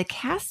way, the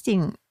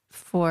casting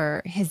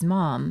for his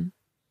mom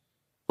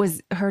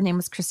her name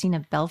was Christina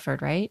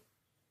Belford, right?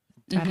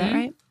 Did I have that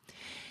right?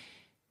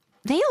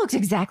 They looked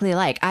exactly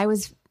alike. I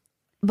was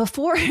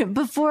before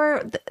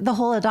the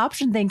whole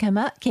adoption thing came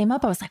up.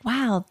 I was like,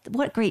 wow,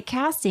 what great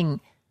casting!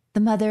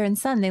 The mother and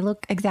son, they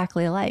look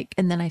exactly alike.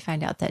 And then I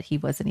find out that he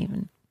wasn't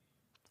even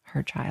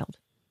her child.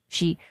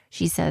 She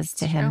says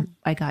to him,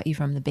 "I got you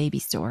from the baby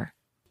store."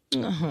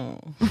 Oh,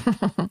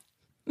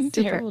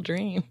 terrible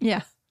dream.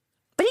 Yeah,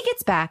 but he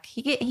gets back.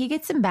 He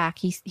gets him back.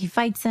 He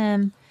fights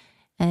him.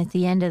 And at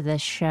the end of the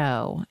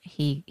show,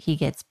 he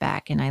gets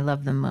back, and I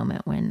love the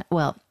moment when.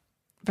 Well,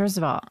 first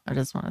of all, I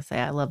just want to say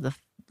I love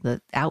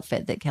the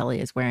outfit that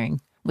Kelly is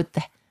wearing with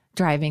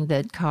driving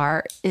the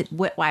car.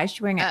 Why is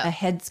she wearing a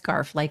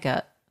headscarf like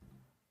a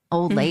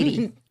old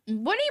lady?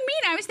 What do you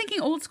mean? I was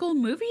thinking old school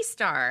movie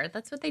star.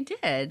 That's what they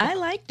did. I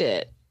liked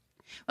it.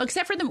 Well,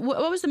 except for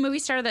what was the movie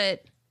star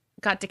that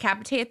got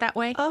decapitated that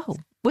way? Oh,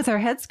 with her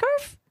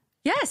headscarf?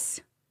 Yes.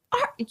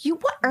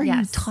 What are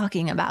you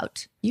talking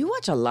about? You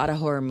watch a lot of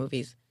horror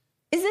movies.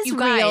 Is this You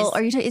real?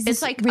 guys, Is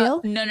this like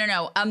real?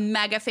 No. A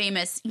mega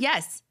famous.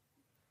 Yes.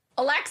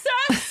 Alexa,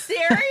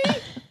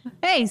 Siri.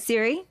 Hey,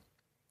 Siri.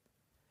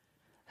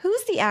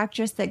 Who's the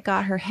actress that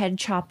got her head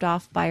chopped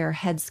off by her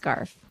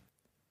headscarf?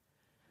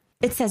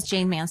 It says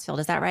Jane Mansfield.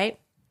 Is that right?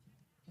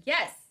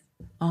 Yes.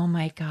 Oh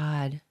my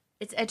God.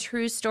 It's a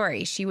true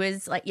story. She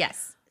was like,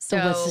 yes. So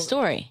what's the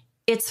story?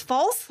 It's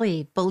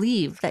falsely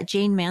believed that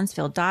Jane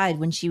Mansfield died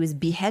when she was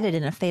beheaded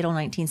in a fatal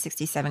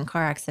 1967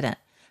 car accident.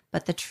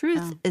 But the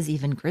truth is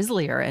even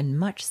grislier and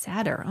much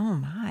sadder. Oh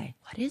my.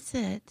 What is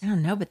it? I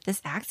don't know, but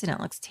this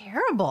accident looks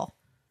terrible.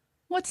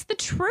 What's the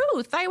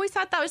truth? I always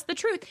thought that was the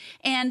truth.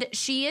 And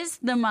she is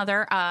the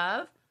mother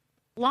of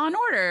Law and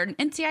Order,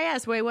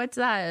 NCIS. Wait, what's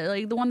that?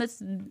 Like the one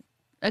that's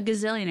a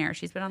gazillionaire.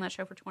 She's been on that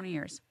show for 20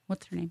 years.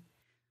 What's her name?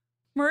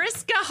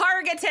 Mariska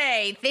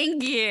Hargitay.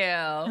 Thank you.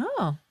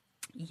 Oh.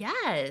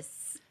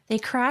 Yes. They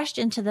crashed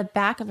into the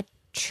back of a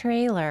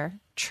trailer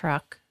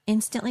truck,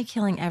 instantly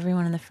killing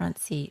everyone in the front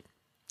seat.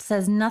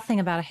 Says nothing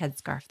about a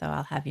headscarf, though,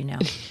 I'll have you know.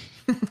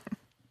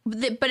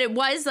 But it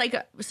was like,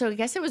 so I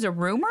guess it was a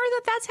rumor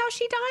that that's how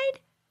she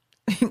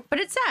died. But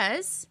it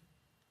says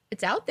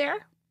it's out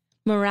there.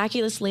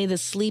 Miraculously, the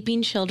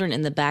sleeping children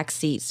in the back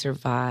seat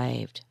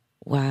survived.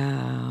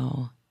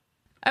 Wow.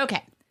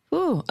 Okay.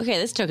 Ooh, okay,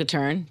 this took a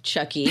turn.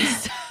 Chuckie.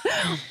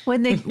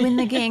 When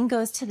the gang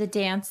goes to the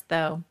dance,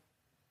 though,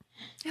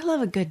 I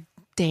love a good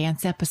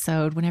dance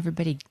episode when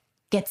everybody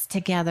gets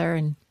together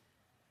and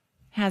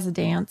has a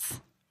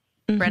dance.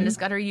 Brenda's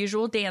got her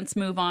usual dance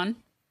move on.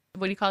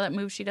 What do you call that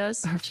move she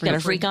does? She got a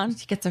freak on.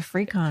 She gets a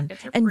freak on.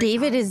 And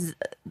David is,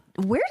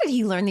 where did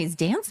he learn these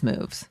dance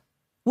moves?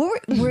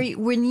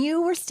 When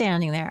you were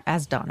standing there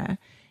as Donna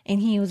and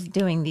he was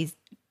doing these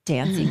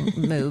dancing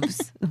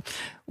moves,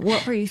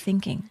 what were you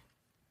thinking?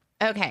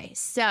 Okay,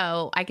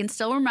 so I can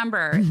still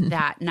remember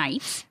that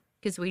night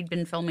because we'd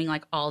been filming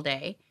like all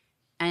day.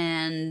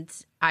 And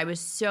I was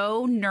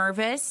so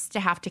nervous to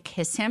have to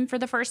kiss him for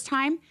the first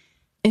time.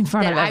 In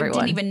front of everyone.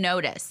 I didn't even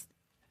notice.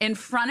 In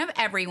front of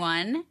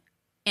everyone.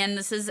 And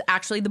this is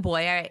actually the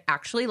boy I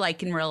actually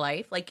like in real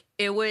life. Like,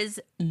 it was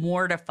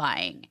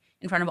mortifying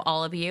in front of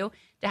all of you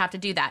to have to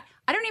do that.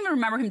 I don't even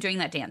remember him doing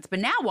that dance. But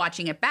now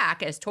watching it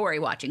back as Tori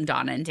watching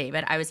Donna and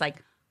David, I was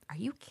like, are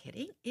you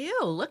kidding?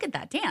 Ew, look at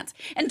that dance.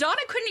 And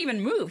Donna couldn't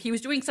even move. He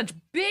was doing such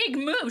big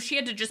moves. She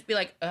had to just be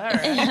like, all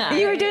right.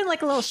 You were doing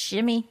like a little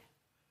shimmy.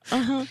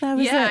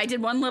 I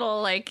did one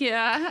little I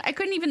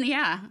couldn't even,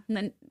 And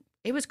then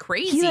it was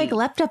crazy. He like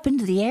leapt up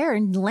into the air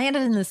and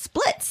landed in the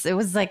splits. It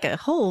was like a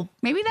whole.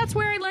 Maybe that's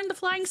where I learned the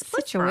flying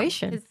splits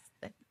situation.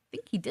 I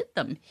think he did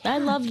them. I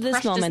loved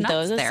this moment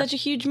though. It was such a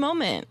huge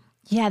moment.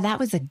 Yeah, that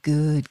was a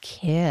good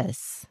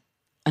kiss.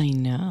 I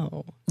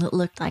know. It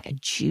looked like a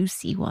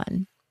juicy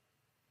one.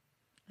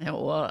 It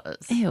was.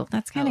 Ew,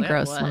 that's kind of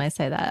gross when I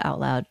say that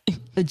out loud.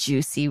 A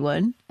juicy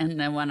one. And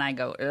then when I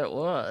go, it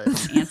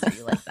was, answer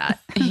you like that.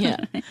 Yeah.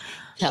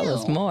 Tell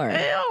us more.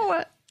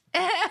 Ew.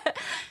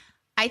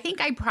 I think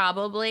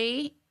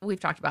we've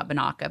talked about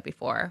Banaka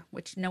before,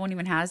 which no one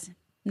even has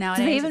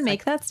nowadays. Do they even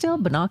make that still?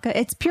 Banaka?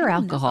 It's pure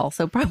alcohol,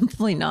 so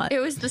probably not. It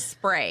was the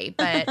spray,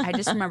 but I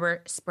just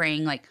remember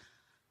spraying like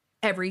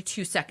every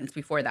 2 seconds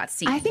before that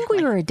scene. I think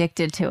we were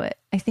addicted to it.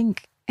 I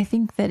think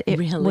that it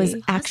was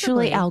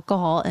actually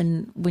alcohol,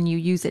 and when you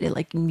use it,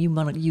 you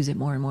want to use it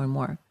more and more and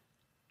more.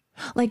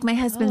 Like my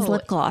husband's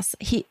lip gloss.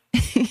 What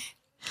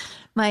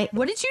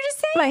did you just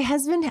say? My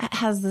husband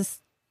has this.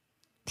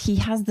 He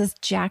has this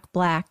Jack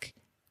Black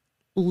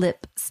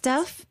lip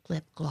stuff.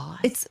 Lip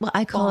gloss.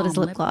 I call it his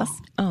lip gloss.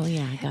 Oh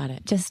yeah, I got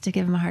it. Just to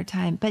give him a hard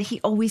time. But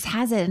he always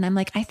has it. And I'm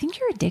like, I think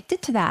you're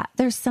addicted to that.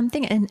 There's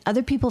something, and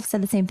other people have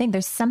said the same thing.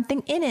 There's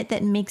something in it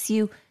that makes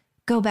you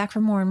go back for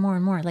more and more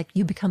and more. Like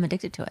you become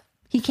addicted to it.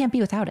 He can't be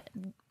without it.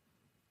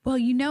 Well,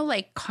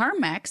 like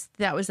Carmex,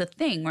 that was a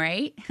thing,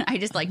 right? I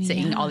just like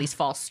saying all these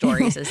false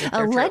stories as if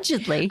they're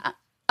allegedly. True.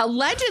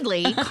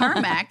 Allegedly,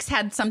 Carmex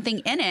had something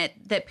in it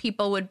that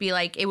people would be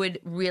like, it would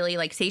really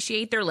like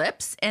satiate their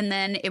lips, and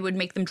then it would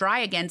make them dry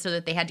again so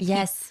that they had to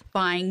keep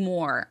buying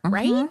more,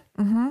 right?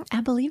 Mm-hmm.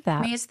 I believe that.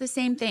 I mean, it's the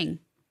same thing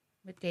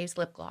with Dave's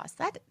lip gloss.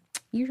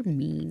 You're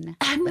mean.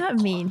 I'm not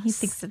mean. He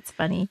thinks it's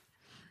funny.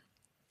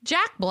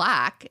 Jack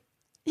Black.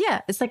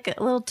 Yeah, it's like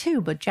a little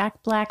tube of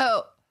Jack Black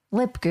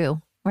lip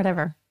goo,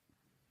 whatever.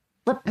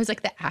 I was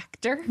like, the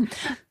actor?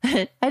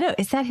 I know.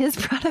 Is that his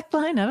product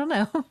line? I don't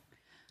know.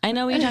 I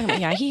know what you're talking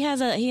about. Yeah, he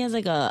has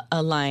like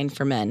a line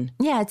for men.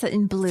 Yeah, it's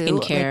in blue.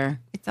 Skincare. Like,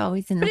 it's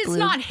always in the blue. But it's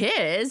not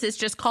his. It's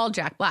just called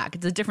Jack Black.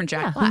 It's a different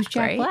Jack Black, who's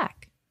Jack right?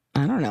 Black?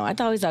 I don't know. I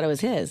always thought it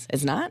was his.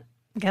 It's not?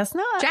 I guess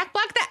not. Jack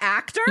Black, the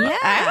actor? Yeah.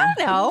 I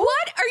don't know.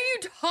 What are you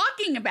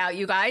talking about,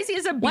 you guys? He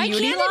has a beauty Why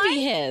can't line? it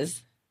be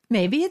his?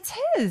 Maybe it's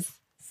his.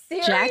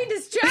 Siri,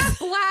 does Jack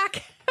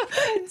Black?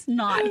 It's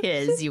not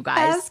his, you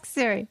guys. Ask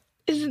Siri.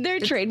 Is there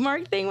a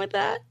trademark thing with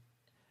that?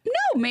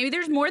 No, maybe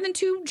there's more than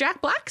 2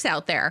 Jack Blacks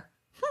out there.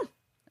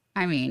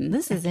 I mean,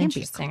 this is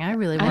interesting. I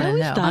really want to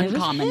know. I always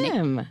thought it was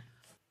him.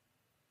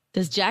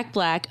 Does Jack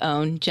Black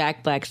own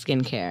Jack Black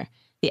Skincare?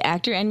 The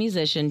actor and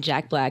musician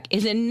Jack Black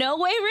is in no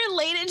way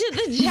related to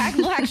the Jack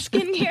Black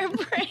skincare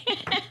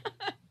brand.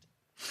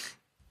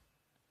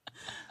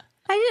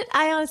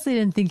 I honestly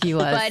didn't think he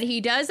was. But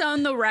he does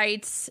own the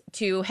rights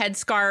to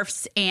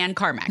headscarves and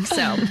Carmex.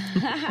 So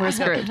we're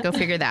screwed. Go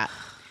figure that.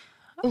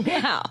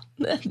 Wow.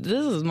 This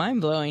is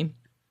mind blowing.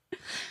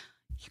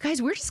 You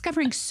guys, we're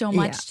discovering so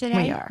much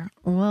today. We are.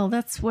 Well,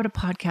 that's what a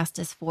podcast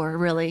is for,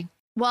 really.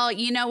 Well,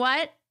 you know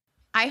what?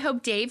 I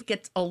hope Dave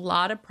gets a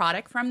lot of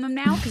product from them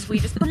now because we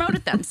just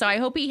promoted them. So I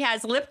hope he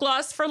has lip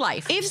gloss for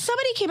life. If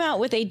somebody came out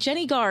with a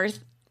Jenny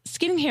Garth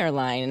skincare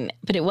line,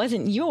 but it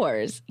wasn't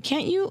yours,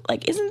 can't you?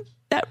 Like, isn't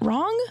that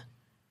wrong?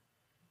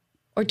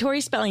 Or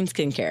Tori Spelling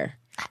skincare?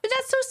 But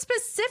that's so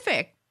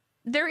specific.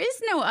 There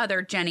is no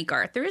other Jenny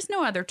Garth. There is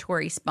no other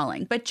Tori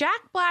Spelling. But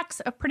Jack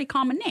Black's a pretty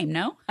common name,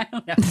 no? I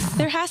don't know.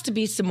 There has to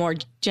be some more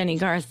Jenny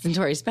Garths and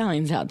Tori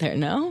Spellings out there,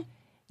 no?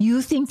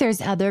 You think there's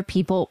other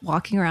people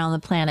walking around the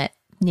planet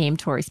named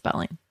Tori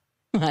Spelling?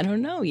 I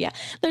don't know. Yeah.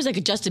 There's like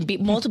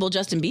multiple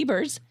Justin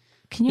Biebers.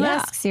 Can you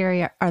ask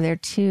Siri, are there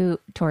 2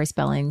 Tori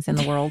Spellings in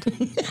the world?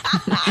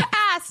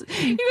 Ask.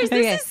 You guys,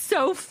 this is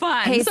so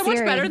fun. Hey, so Siri.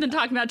 much better than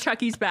talking about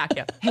Chucky's back.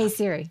 Yeah. Hey,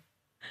 Siri.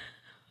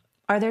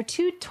 Are there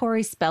 2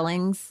 Tori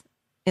Spellings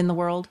in the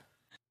world?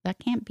 That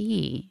can't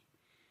be.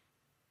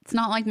 It's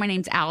not like my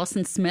name's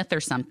Allison Smith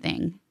or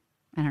something.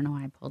 I don't know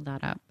why I pulled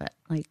that up, but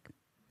like.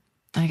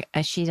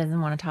 She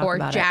doesn't want to talk about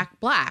it. Or Jack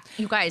Black.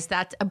 You guys,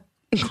 that's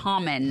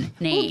common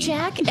name.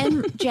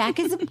 Well, Jack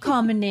is a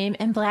common name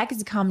and Black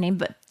is a common name,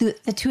 but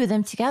the two of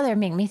them together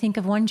make me think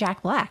of one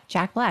Jack Black,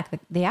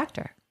 the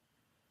actor.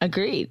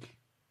 Agreed.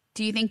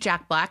 Do you think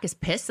Jack Black is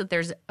pissed that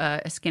there's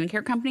a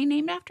skincare company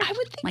named after him? I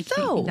would think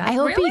so. I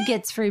hope he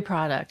gets free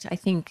product. I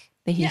think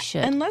that he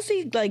should. Unless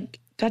he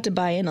got to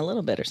buy in a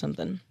little bit or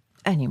something.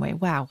 Anyway,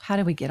 wow. How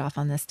did we get off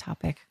on this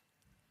topic?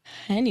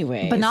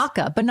 Anyway.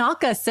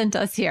 Banaka sent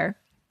us here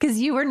because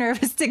you were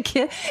nervous to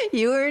kiss.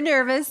 You were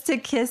nervous to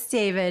kiss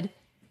David.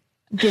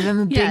 Give him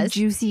a big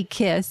juicy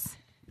kiss.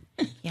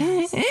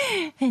 Yes.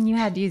 And you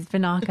had to use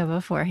Banaka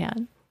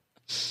beforehand.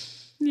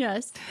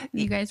 Yes.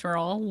 You guys were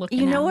all looking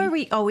You at know me. where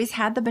we always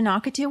had the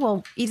Banaka too?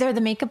 Well, either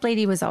the makeup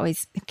lady was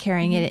always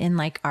carrying it in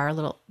like our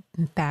little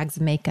bags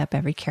of makeup.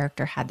 Every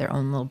character had their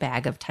own little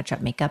bag of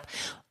touch-up makeup.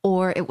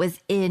 Or it was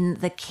in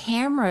the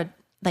camera,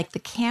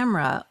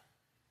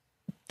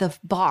 the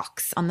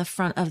box on the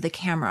front of the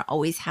camera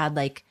always had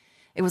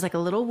it was like a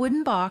little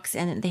wooden box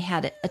and they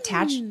had it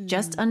attached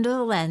just under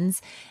the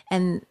lens.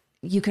 And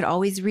you could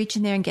always reach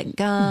in there and get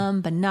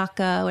gum,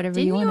 Banaka, whatever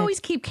you wanted. Didn't you always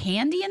keep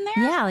candy in there?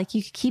 Yeah,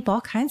 you could keep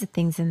all kinds of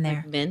things in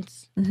there.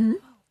 Mints. Mm-hmm.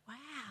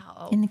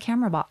 Wow. In the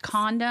camera box.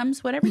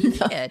 Condoms, whatever you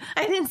did.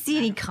 I didn't see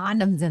any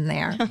condoms in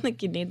there. I don't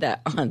think you need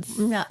that on set.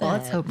 No,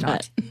 let's hope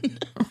not.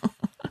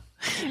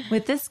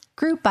 With this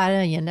group,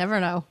 you never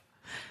know.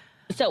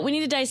 So we need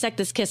to dissect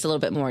this kiss a little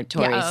bit more,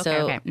 Tori. Yeah,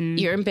 okay.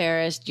 You're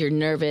embarrassed. You're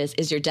nervous.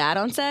 Is your dad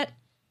on set?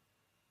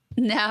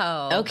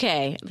 No.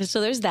 Okay.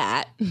 So there's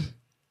that.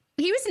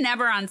 He was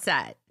never on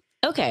set.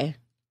 Okay.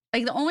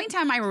 Like the only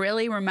time I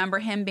really remember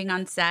him being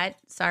on set,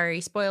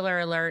 sorry, spoiler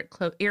alert,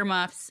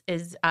 earmuffs,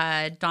 is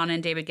Donna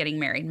and David getting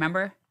married,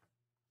 remember?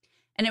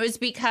 And it was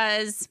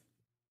because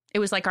it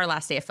was like our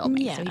last day of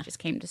filming. Yeah. So he just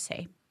came to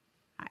say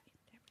hi.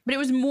 But it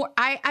was more,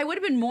 I would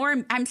have been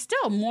more, I'm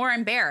still more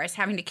embarrassed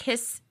having to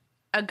kiss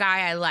a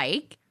guy I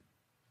like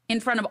in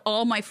front of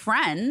all my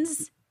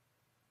friends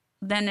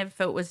than if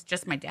it was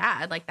just my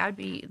dad. Like that would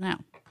be, no.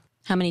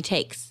 How many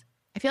takes?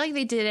 I feel like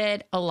they did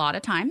it a lot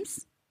of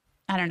times.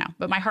 I don't know.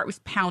 But my heart was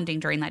pounding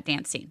during that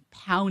dance scene.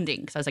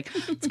 Pounding. Because I was like,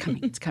 it's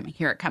coming. It's coming.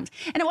 Here it comes.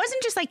 And it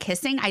wasn't just like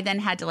kissing. I then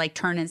had to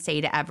turn and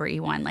say to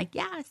everyone,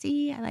 yeah,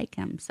 see, I like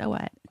him. So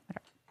what?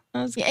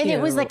 Yeah, and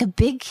it was like a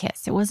big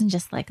kiss. It wasn't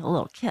just like a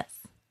little kiss.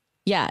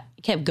 Yeah.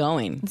 It kept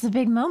going. It's a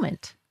big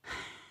moment.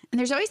 And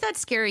there's always that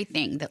scary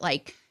thing that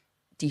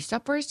do you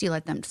stop first? Do you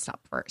let them stop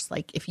first?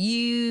 If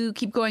you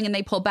keep going and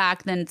they pull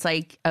back, then it's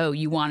like, oh,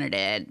 you wanted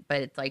it,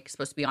 but it's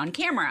supposed to be on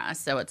camera.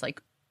 So it's I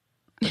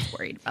was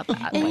worried about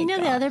that. And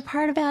the other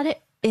part about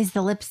it is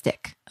the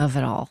lipstick of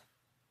it all.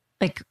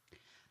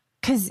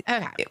 Because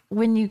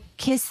when you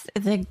kiss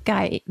the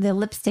guy, the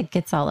lipstick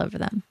gets all over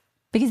them.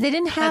 Because they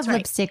didn't have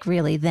lipstick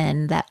really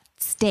then that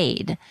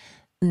stayed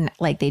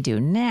like they do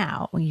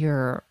now.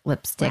 Your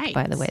lipstick,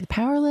 by the way, the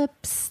Power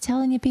Lips,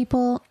 telling you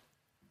people,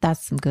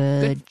 that's some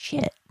good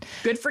shit.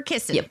 Good for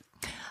kissing. Yep.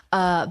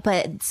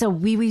 But so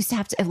we used to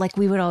have to,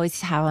 we would always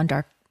have on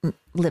dark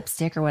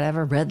lipstick or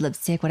whatever, red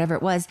lipstick, whatever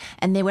it was.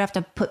 And they would have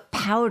to put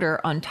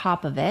powder on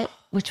top of it,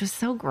 which was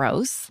so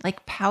gross.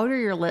 Powder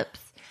your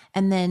lips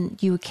and then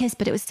you would kiss,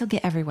 but it would still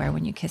get everywhere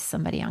when you kiss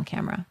somebody on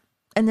camera.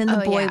 And then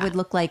the boy would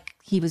look like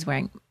he was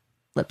wearing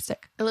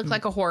lipstick. It looked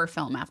like a horror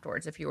film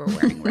afterwards if you were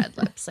wearing red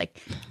lips.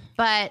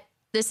 But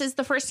this is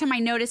the first time I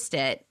noticed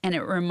it. And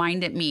it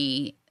reminded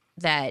me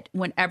that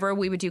whenever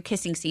we would do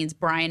kissing scenes,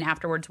 Brian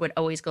afterwards would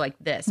always go like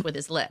this with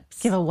his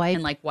lips. Give a wipe.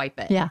 And wipe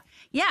it. Yeah.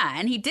 Yeah.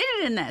 And he did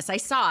it in this. I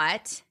saw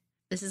it.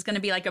 This is going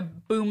to be like a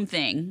boom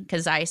thing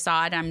because I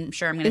saw it. I'm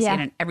sure I'm going to say it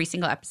in every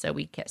single episode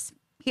we kiss.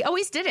 He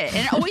always did it.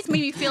 And it always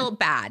made me feel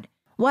bad.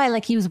 Why?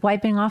 He was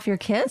wiping off your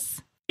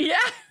kiss? Yeah.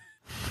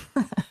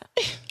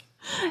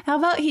 How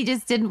about he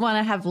just didn't want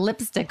to have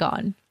lipstick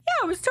on?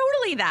 Yeah, it was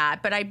totally that.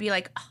 But I'd be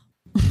like,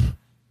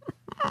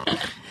 oh.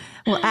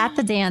 Well, at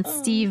the dance,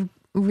 Steve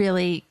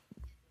really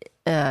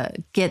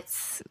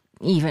gets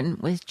even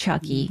with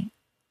Chuckie.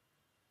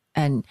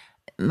 And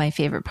my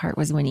favorite part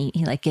was when he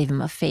gave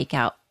him a fake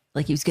out,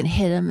 he was going to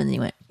hit him, and then he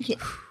went.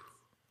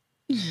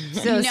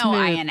 So smooth.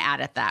 I ain't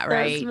at that,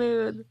 right? So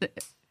smooth.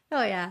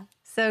 Oh yeah,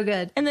 so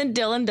good. And then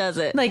Dylan does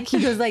it. He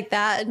goes like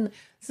that, and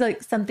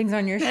it's something's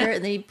on your shirt,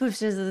 and then he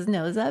pushes his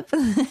nose up.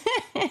 That's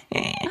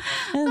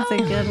a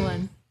good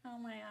one. Oh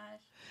my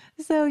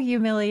gosh, so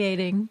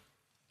humiliating.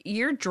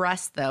 Your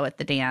dress though at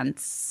the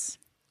dance.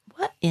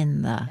 What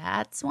in the?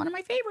 That's one of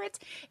my favorites.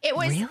 It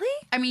was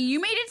really. I mean, you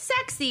made it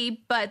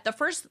sexy, but the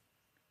first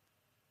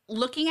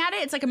looking at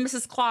it, it's like a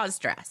Mrs. Claus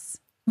dress.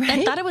 Right?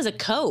 I thought it was a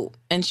coat,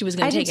 and she was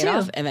going to take it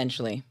off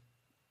eventually.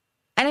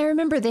 And I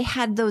remember they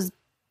had those,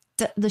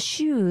 the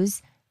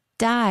shoes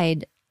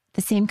dyed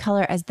the same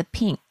color as the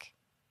pink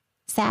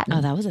satin.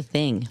 Oh, that was a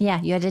thing. Yeah,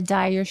 you had to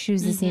dye your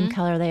shoes the same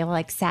color. They were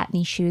like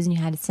satiny shoes, and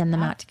you had to send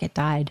them out to get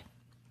dyed.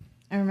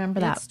 I remember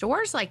that.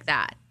 Stores like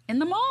that in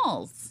the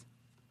malls.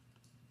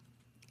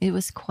 It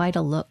was quite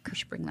a look. We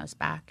should bring those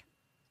back.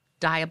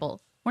 Dyeable.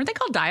 Weren't they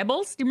called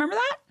dyeables? Do you remember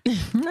that?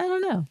 I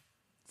don't know.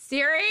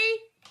 Siri?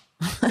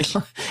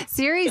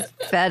 Siri's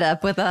fed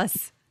up with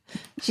us.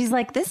 She's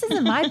like, this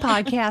isn't my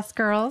podcast,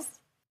 girls.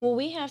 Well,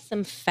 we have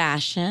some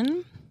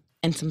fashion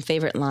and some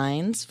favorite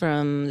lines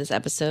from this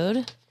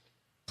episode,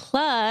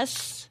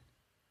 plus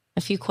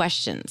a few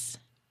questions.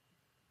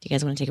 Do you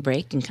guys want to take a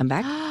break and come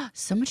back?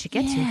 So much to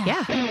get to.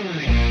 Yeah.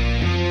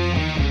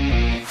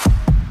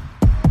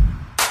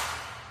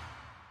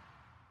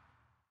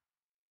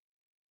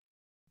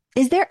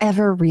 Is there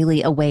ever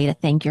really a way to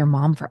thank your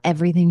mom for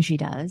everything she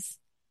does?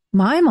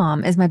 My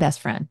mom is my best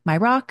friend, my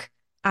rock.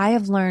 I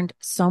have learned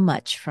so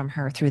much from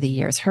her through the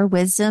years. Her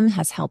wisdom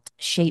has helped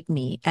shape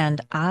me,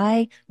 and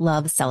I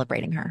love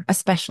celebrating her,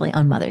 especially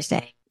on Mother's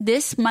Day.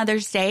 This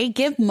Mother's Day,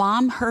 give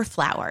Mom her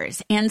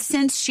flowers. And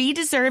since she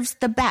deserves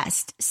the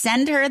best,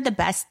 send her the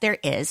best there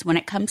is. When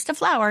it comes to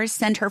flowers,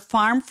 send her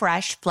farm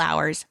fresh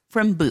flowers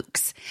from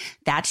Bouqs.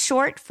 That's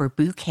short for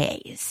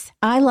bouquets.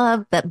 I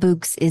love that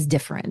Bouqs is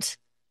different.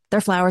 Their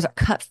flowers are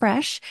cut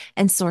fresh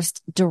and sourced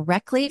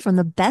directly from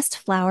the best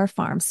flower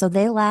farms, so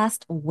they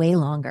last way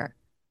longer.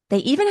 They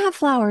even have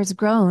flowers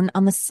grown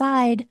on the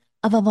side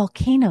of a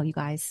volcano, you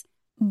guys.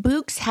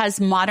 Bouqs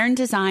has modern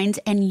designs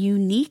and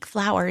unique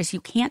flowers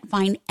you can't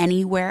find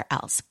anywhere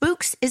else.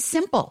 Bouqs is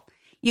simple.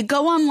 You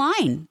go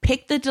online,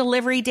 pick the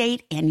delivery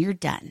date, and you're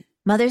done.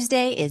 Mother's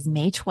Day is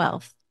May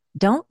 12th.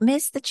 Don't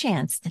miss the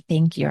chance to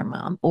thank your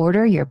mom.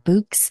 Order your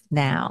Bouqs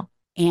now.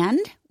 And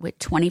with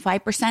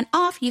 25%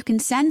 off, you can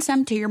send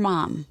some to your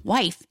mom,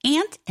 wife,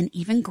 aunt, and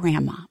even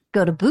grandma.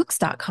 Go to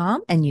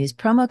Bouqs.com and use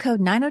promo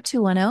code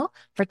 90210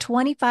 for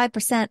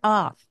 25%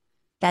 off.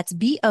 That's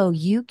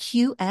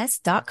BOUQS.com,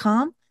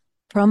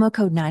 promo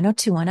code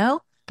 90210,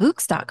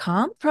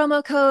 Bouqs.com,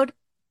 promo code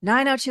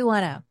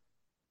 90210.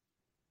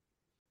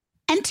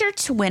 Enter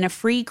to win a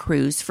free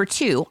cruise for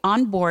two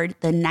on board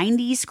the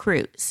 90s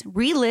Cruise.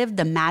 Relive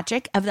the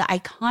magic of the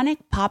iconic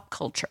pop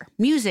culture,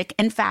 music,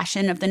 and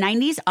fashion of the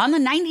 90s on the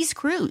 90s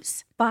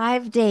Cruise.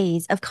 5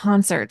 days of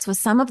concerts with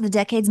some of the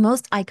decade's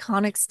most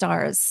iconic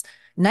stars,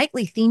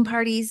 nightly theme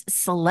parties,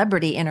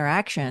 celebrity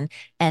interaction,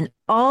 and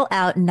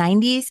all-out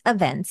 90s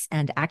events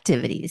and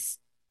activities.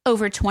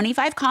 Over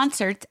 25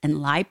 concerts and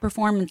live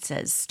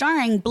performances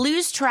starring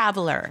Blues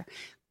Traveler,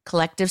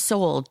 Collective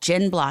Soul,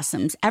 Gin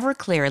Blossoms,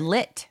 Everclear,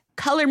 Lit,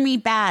 Color Me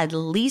Bad,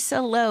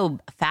 Lisa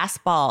Loeb,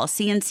 Fastball,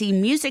 CNC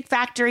Music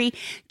Factory,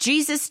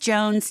 Jesus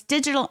Jones,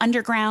 Digital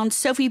Underground,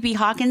 Sophie B.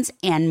 Hawkins,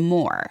 and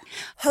more.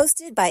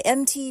 Hosted by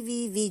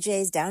MTV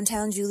VJs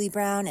Downtown Julie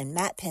Brown and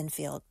Matt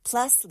Penfield,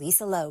 plus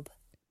Lisa Loeb.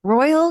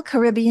 Royal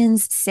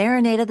Caribbean's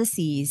Serenade of the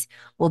Seas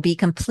will be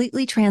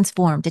completely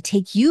transformed to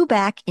take you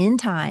back in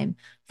time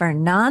for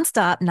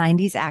nonstop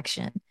 90s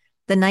action.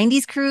 The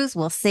 90s Cruise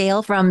will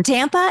sail from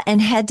Tampa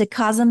and head to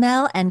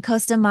Cozumel and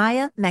Costa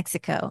Maya,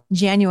 Mexico,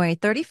 January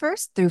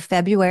 31st through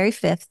February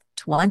 5th,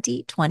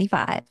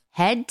 2025.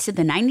 Head to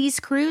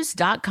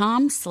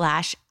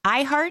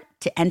the90scruise.com/iHeart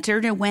to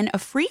enter to win a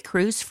free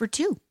cruise for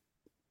two.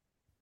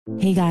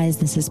 Hey guys,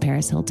 this is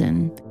Paris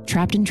Hilton.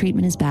 Trapped in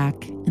Treatment is back,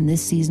 and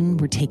this season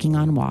we're taking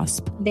on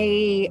WASP.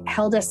 They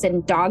held us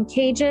in dog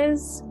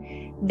cages.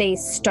 They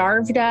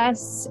starved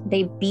us.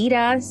 They beat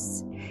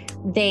us.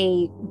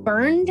 They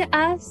burned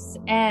us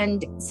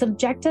and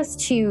subject us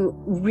to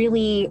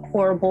really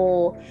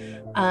horrible,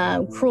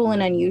 cruel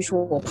and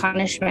unusual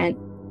punishment.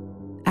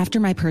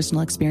 After my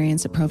personal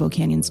experience at Provo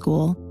Canyon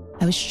School,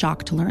 I was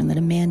shocked to learn that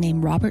a man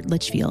named Robert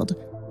Litchfield,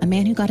 a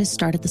man who got his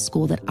start at the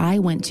school that I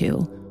went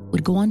to,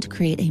 would go on to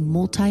create a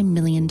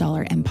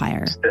multi-million-dollar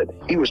empire.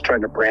 He was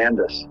trying to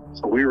brand us,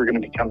 so we were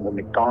going to become the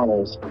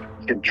McDonald's of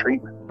kid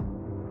treatment.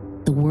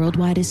 The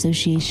Worldwide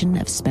Association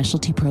of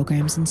Specialty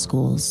Programs in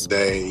Schools.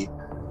 They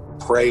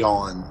prey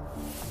on,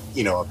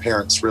 a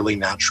parent's really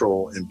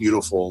natural and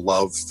beautiful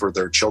love for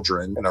their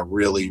children in a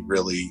really,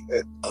 really,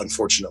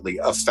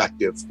 unfortunately,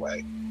 effective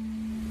way.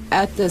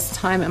 At this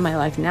time in my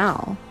life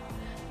now,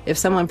 if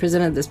someone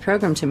presented this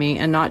program to me,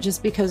 and not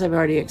just because I've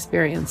already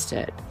experienced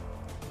it,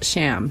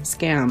 sham,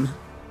 scam,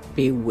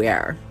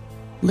 beware.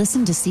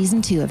 Listen to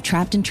Season 2 of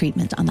Trapped in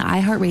Treatment on the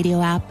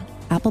iHeartRadio app,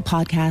 Apple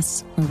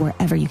Podcasts, or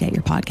wherever you get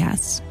your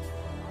podcasts.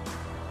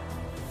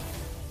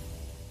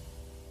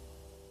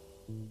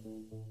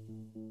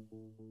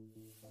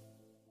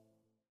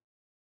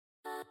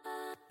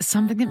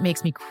 Something that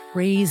makes me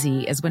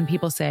crazy is when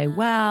people say,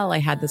 well, I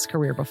had this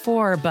career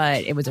before,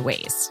 but it was a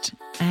waste.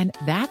 And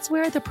that's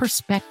where the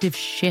perspective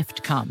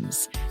shift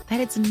comes,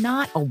 that it's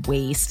not a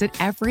waste, that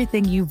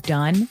everything you've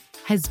done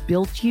has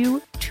built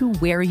you to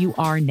where you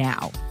are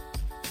now.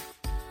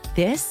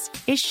 This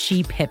is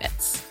She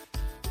Pivots,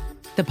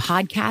 the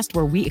podcast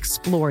where we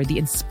explore the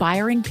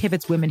inspiring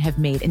pivots women have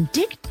made and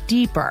dig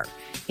deeper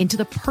into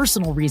the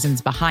personal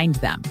reasons behind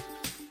them.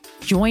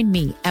 Join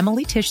me,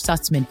 Emily Tish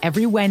Sussman,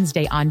 every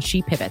Wednesday on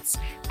She Pivots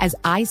as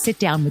I sit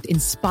down with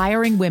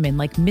inspiring women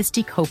like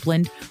Misty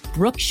Copeland,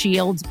 Brooke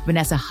Shields,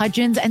 Vanessa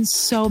Hudgens, and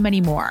so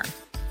many more.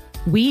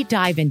 We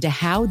dive into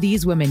how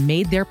these women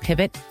made their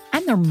pivot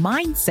and their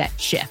mindset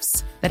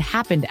shifts that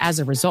happened as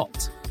a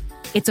result.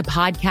 It's a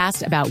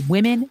podcast about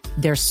women,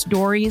 their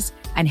stories,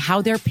 and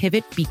how their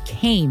pivot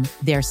became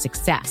their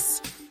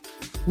success.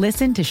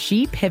 Listen to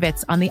She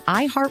Pivots on the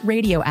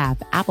iHeartRadio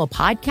app, Apple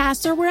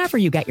Podcasts, or wherever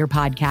you get your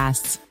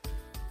podcasts.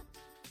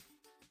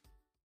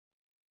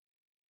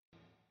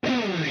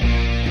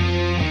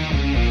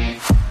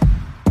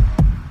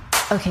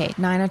 Okay,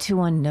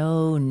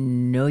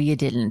 9021. No, you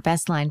didn't.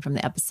 Best line from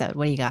the episode.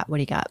 What do you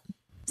got?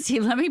 See,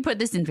 let me put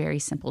this in very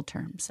simple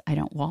terms. I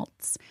don't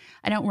waltz.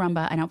 I don't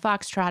rumba. I don't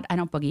foxtrot. I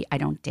don't boogie. I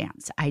don't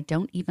dance. I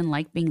don't even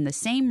like being in the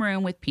same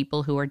room with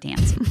people who are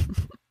dancing.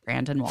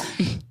 Brandon Wall.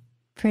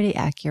 Pretty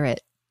accurate.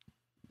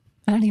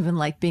 I don't even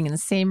like being in the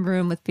same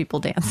room with people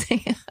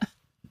dancing.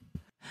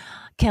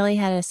 Kelly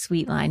had a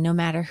sweet line. No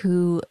matter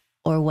who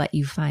or what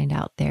you find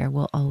out there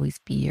will always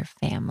be your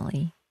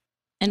family.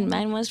 And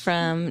mine was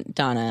from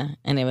Donna,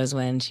 and it was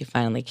when she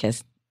finally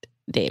kissed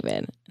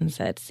David and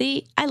said,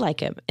 see, I like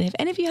him. And if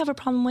any of you have a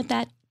problem with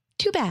that,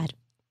 too bad.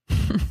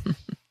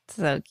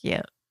 So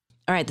cute.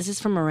 All right, this is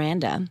from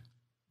Miranda.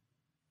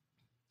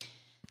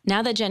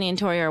 Now that Jenny and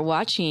Tori are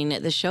watching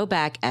the show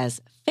back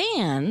as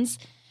fans,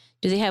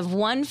 do they have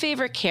one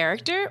favorite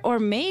character or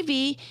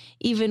maybe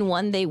even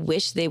one they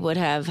wish they would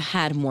have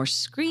had more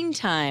screen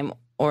time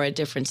or a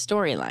different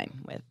storyline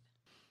with?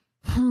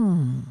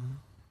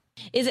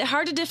 Is it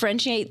hard to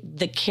differentiate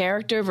the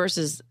character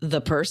versus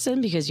the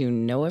person because you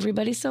know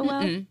everybody so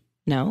well? Mm-mm.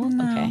 No?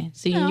 No. Okay.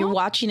 So No. you're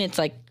watching, it's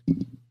like,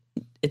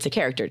 it's a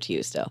character to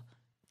you still.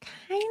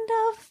 Kind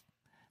of.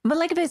 But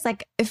like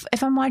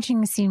if I'm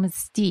watching a scene with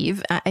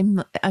Steve, I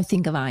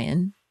think of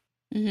Ian.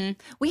 Mm-hmm.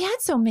 We had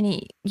so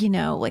many,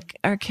 like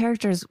our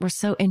characters were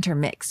so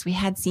intermixed. We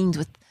had scenes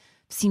with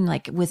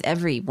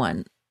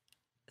everyone.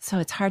 So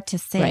it's hard to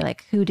say, Right.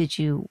 like, who did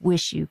you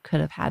wish you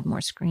could have had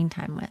more screen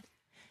time with?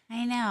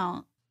 I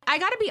know. I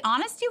got to be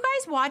honest, you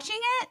guys, watching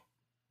it,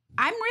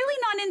 I'm really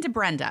not into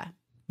Brenda.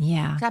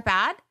 Yeah. Is that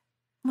bad?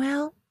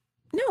 Well,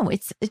 no,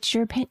 it's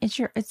your opinion.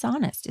 It's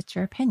honest. It's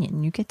your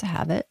opinion. You get to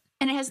have it.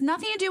 And it has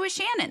nothing to do with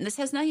Shannon. This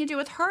has nothing to do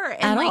with her.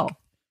 And At like, all.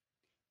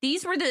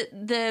 these were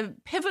the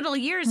pivotal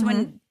years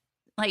when,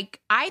 like,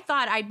 I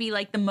thought I'd be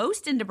like the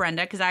most into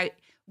Brenda because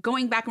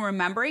going back and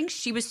remembering,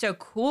 she was so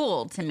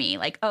cool to me.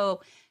 Like,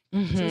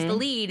 she was the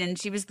lead and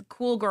she was the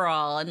cool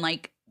girl. And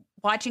like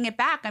watching it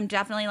back, I'm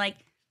definitely like,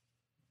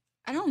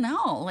 I don't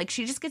know. Like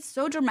she just gets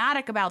so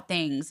dramatic about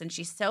things and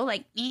she's so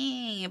like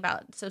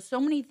about so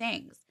many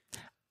things.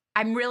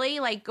 I'm really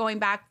like going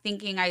back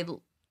thinking I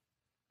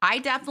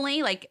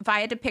definitely like if I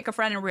had to pick a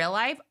friend in real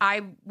life,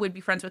 I would be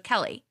friends with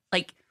Kelly.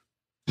 Like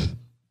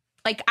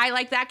I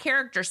like that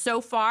character so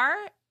far,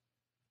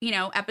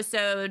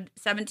 episode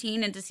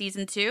 17 into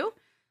season 2.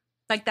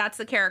 Like that's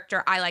the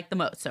character I like the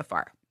most so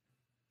far.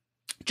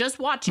 Just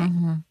watching.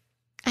 Mm-hmm.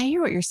 I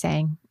hear what you're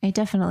saying. I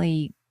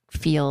definitely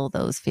feel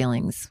those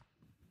feelings.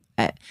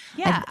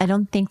 Yeah. I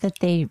don't think that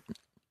they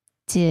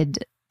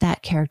did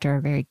that character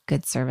a very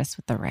good service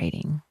with the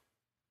writing.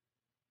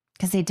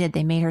 Because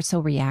they made her so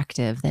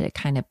reactive that it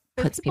kind of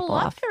puts people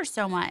off. Loved her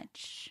so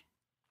much.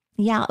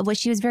 Yeah, well,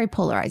 she was very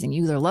polarizing.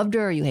 You either loved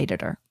her or you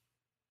hated her.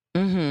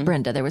 Mm-hmm.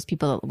 Brenda, there was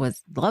people that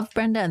loved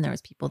Brenda and there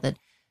was people that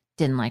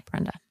didn't like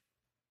Brenda.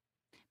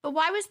 But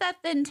why was that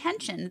the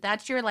intention?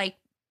 That's your like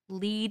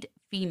lead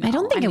female. I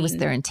don't think it was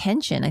their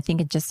intention. I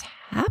think it just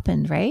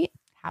happened, right?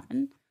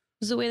 Happened. It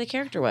was the way the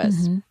character was.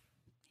 Mm-hmm.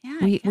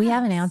 Yeah, we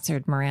haven't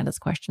answered Miranda's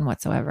question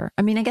whatsoever.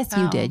 I mean, I guess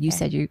you did. Okay. You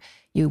said you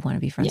want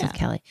to be friends with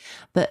Kelly.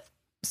 But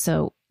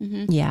so,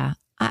 yeah.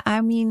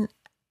 I mean,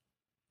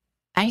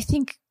 I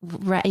think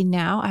right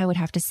now I would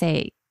have to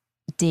say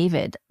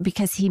David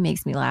because he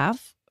makes me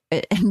laugh.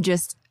 And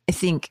just, I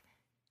think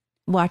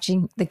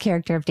watching the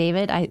character of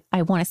David,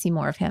 I want to see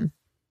more of him.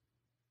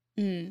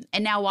 And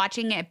now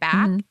watching it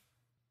back,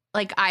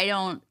 like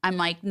I'm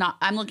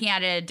looking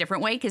at it a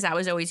different way because that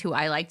was always who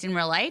I liked in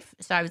real life.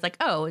 So I was like,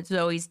 oh, it's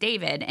always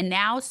David. And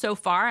now so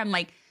far I'm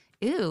like,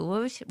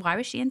 ew, why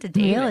was she into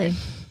David?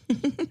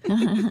 Really?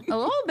 A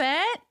little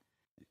bit.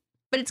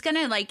 But it's going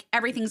to like,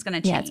 everything's going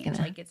to change. Yeah, it's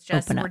gonna it's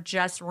just, open up. we're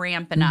just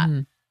ramping up.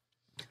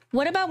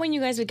 What about when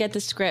you guys would get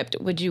the script?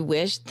 Would you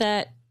wish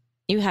that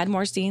you had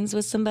more scenes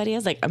with somebody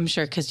else? Like, I'm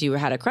sure because you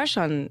had a crush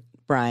on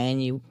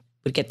Brian, you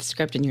would get the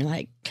script and you're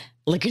like,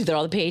 looking through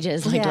all the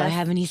pages. Like, do I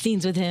have any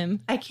scenes with him?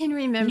 I can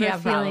remember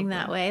feeling probably.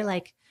 that way.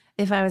 Like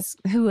if I was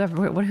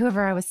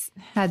whoever I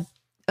had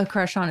a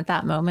crush on at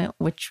that moment,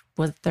 which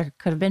was there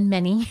could have been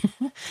many.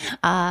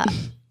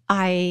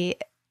 I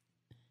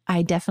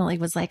definitely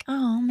was like,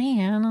 oh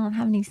man, I don't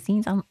have any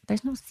scenes.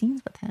 There's no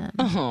scenes with him.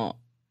 Uh-huh.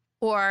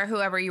 Or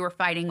whoever you were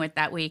fighting with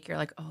that week, you're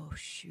like, oh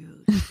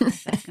shoot,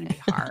 that's going to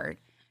be hard.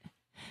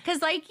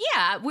 Because like,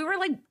 yeah, we were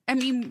like, I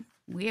mean,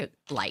 we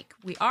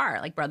are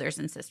like brothers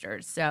and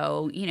sisters.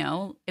 So,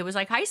 it was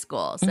like high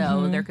school.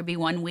 So there could be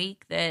one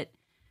week that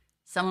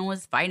someone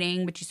was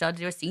fighting, but you still had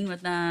to do a scene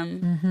with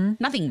them.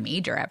 Nothing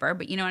major ever,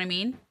 but you know what I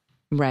mean?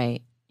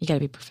 Right. You got to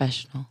be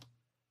professional.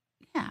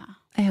 Yeah.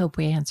 I hope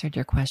we answered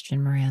your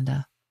question,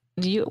 Miranda.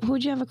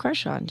 Who'd you have a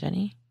crush on,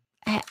 Jenny?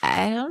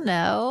 I don't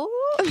know.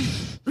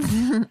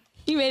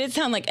 You made it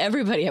sound like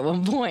everybody at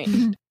one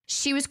point.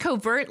 She was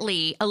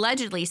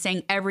allegedly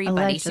saying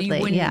everybody. So you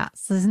wouldn't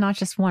So there's not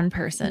just one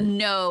person.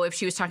 know if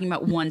she was talking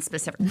about one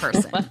specific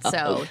person.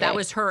 So that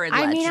was her. I mean,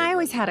 I allegedly.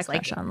 always had a It was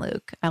crush on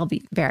Luke. I'll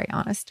be very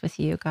honest with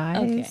you guys.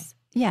 Okay.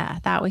 Yeah,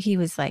 he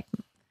was like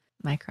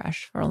my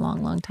crush for a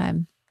long, long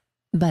time.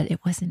 But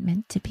it wasn't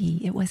meant to be.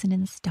 It wasn't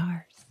in the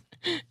stars.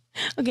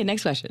 Okay,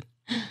 next question.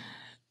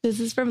 This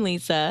is from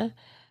Lisa.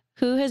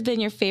 Who has been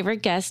your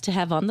favorite guest to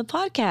have on the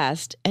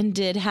podcast? And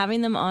did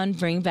having them on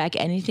bring back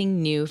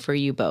anything new for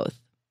you both?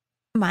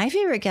 My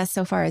favorite guest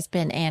so far has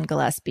been Anne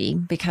Gillespie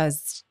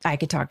because I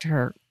could talk to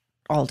her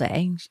all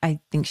day. I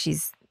think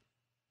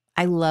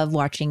I love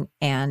watching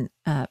Anne,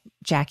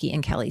 Jackie,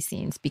 and Kelly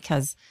scenes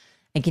because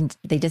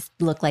they just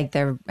look like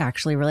they're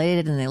actually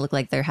related and they look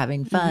like they're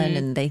having fun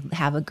and they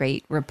have a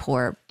great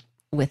rapport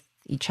with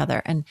each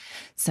other. And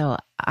so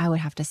I would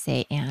have to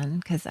say Anne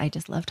because I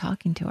just love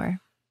talking to her.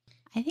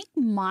 I think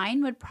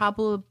mine would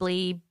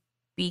probably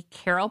be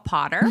Carol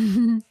Potter.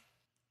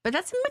 But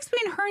that's a mix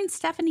between her and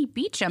Stephanie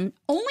Beacham,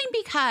 only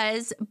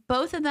because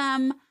both of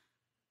them,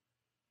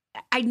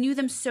 I knew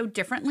them so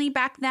differently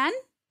back then.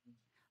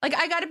 Like,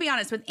 I got to be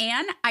honest, with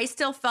Anne, I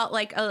still felt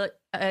like a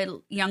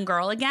young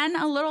girl again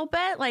a little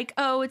bit. Like,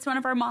 oh, it's one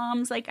of our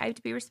moms. Like, I have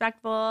to be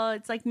respectful.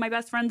 It's like my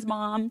best friend's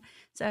mom.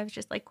 So I was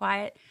just like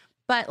quiet.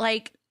 But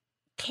like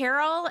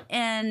Carol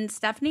and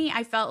Stephanie,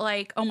 I felt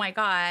like, oh my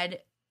God,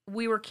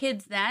 we were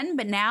kids then.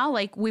 But now,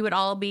 like, we would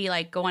all be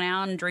like going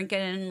out and drinking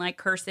and like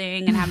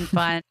cursing and having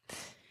fun.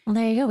 Well,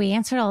 there you go. We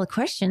answered all the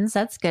questions.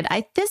 That's good.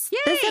 This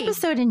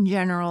episode in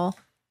general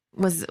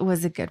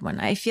was a good one.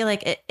 I feel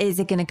like, is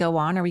it going to go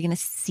on? Are we going to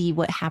see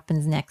what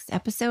happens next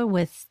episode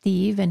with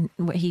Steve and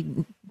what he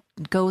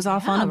goes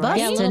off on a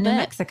bus to New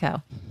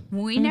Mexico?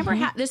 We never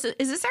had this.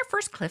 Is this our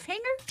first cliffhanger?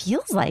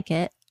 Feels like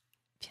it.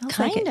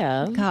 Kind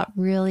of. Got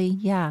really,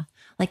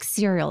 like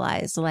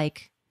serialized,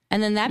 like.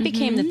 And then that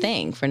became the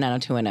thing for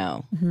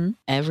 90210.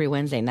 Every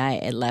Wednesday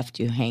night, it left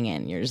you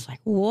hanging. You're just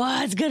like,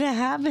 what's going to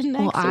happen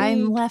next week?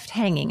 I'm left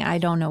hanging. I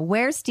don't know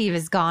where Steve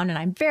is gone, and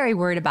I'm very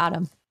worried about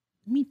him.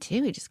 Me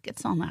too. He just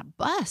gets on that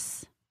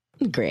bus.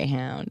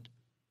 Greyhound.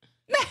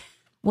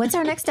 What's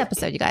our next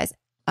episode, you guys?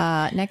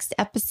 Next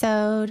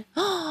episode.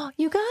 Oh,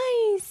 you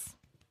guys.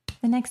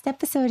 The next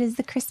episode is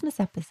the Christmas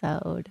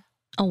episode.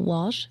 A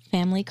Walsh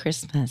family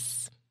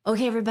Christmas.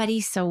 Okay,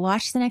 everybody. So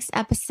watch the next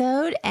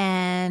episode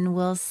and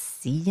we'll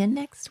see you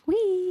next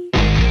week.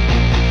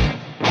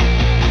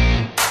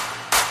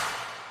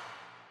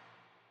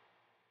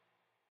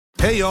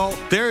 Hey, y'all.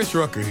 Darius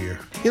Rucker here.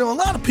 You know, a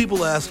lot of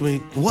people ask me,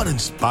 what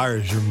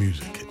inspires your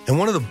music? And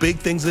one of the big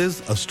things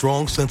is a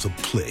strong sense of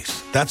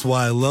place. That's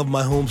why I love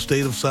my home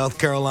state of South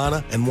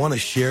Carolina and want to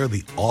share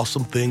the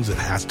awesome things it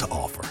has to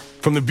offer.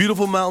 From the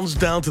beautiful mountains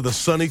down to the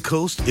sunny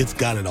coast, it's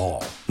got it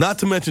all. Not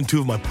to mention two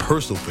of my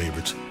personal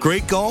favorites,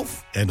 great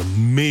golf and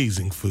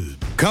amazing food.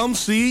 Come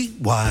see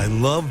why I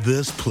love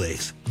this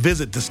place.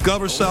 Visit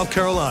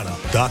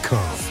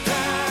discoversouthcarolina.com.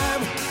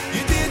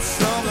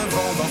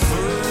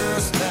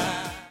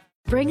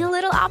 Bring a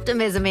little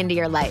optimism into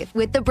your life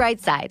with The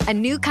Bright Side, a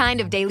new kind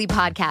of daily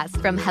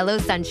podcast from Hello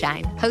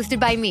Sunshine,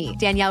 hosted by me,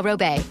 Danielle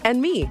Robay. And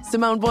me,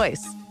 Simone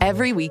Boyce.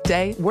 Every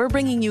weekday, we're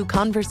bringing you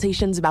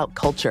conversations about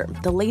culture,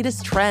 the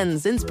latest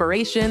trends,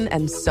 inspiration,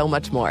 and so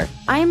much more.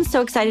 I am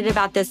so excited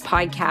about this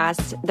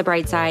podcast, The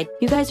Bright Side.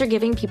 You guys are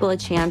giving people a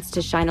chance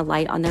to shine a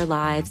light on their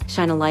lives,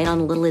 shine a light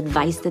on a little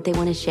advice that they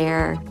want to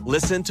share.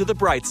 Listen to The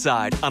Bright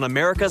Side on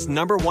America's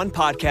 #1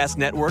 podcast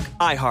network,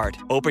 iHeart.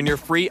 Open your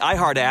free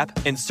iHeart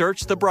app and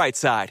search The Bright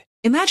Side.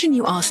 Imagine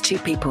you ask two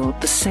people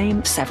the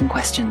same 7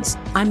 questions.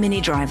 I'm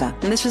Minnie Driver,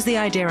 and this was the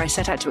idea I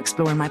set out to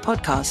explore in my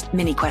podcast,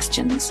 Mini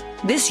Questions.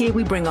 This year,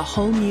 we bring a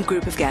whole new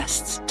group of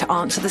guests to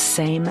answer the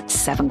same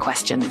 7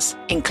 questions,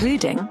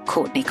 including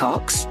Courtney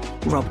Cox,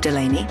 Rob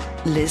Delaney,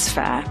 Liz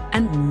Fair,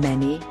 and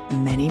many,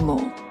 many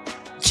more.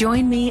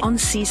 Join me on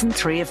Season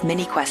 3 of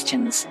Mini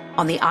Questions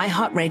on the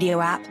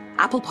iHeartRadio app,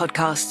 Apple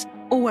Podcasts,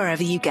 or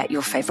wherever you get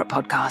your favorite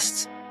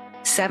podcasts.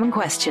 7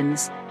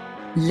 questions,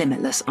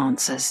 limitless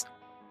answers.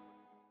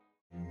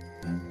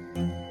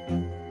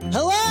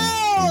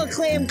 Hello,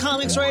 acclaimed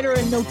comics writer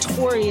and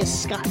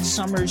notorious Scott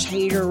Summers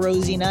hater,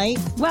 Rosie Knight.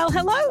 Well,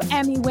 hello,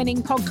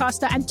 Emmy-winning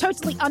podcaster and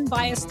totally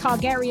unbiased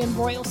Targaryen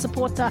royal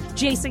supporter,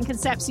 Jason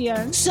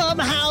Concepcion.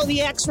 Somehow the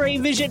X-Ray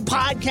Vision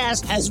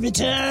podcast has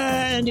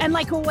returned. And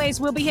like always,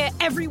 we'll be here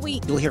every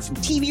week. You'll hear from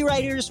TV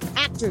writers,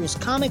 actors,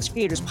 comics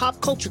creators,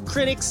 pop culture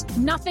critics.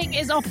 Nothing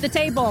is off the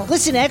table.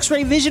 Listen to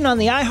X-Ray Vision on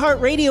the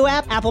iHeartRadio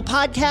app, Apple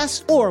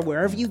Podcasts, or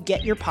wherever you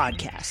get your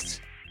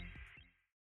podcasts.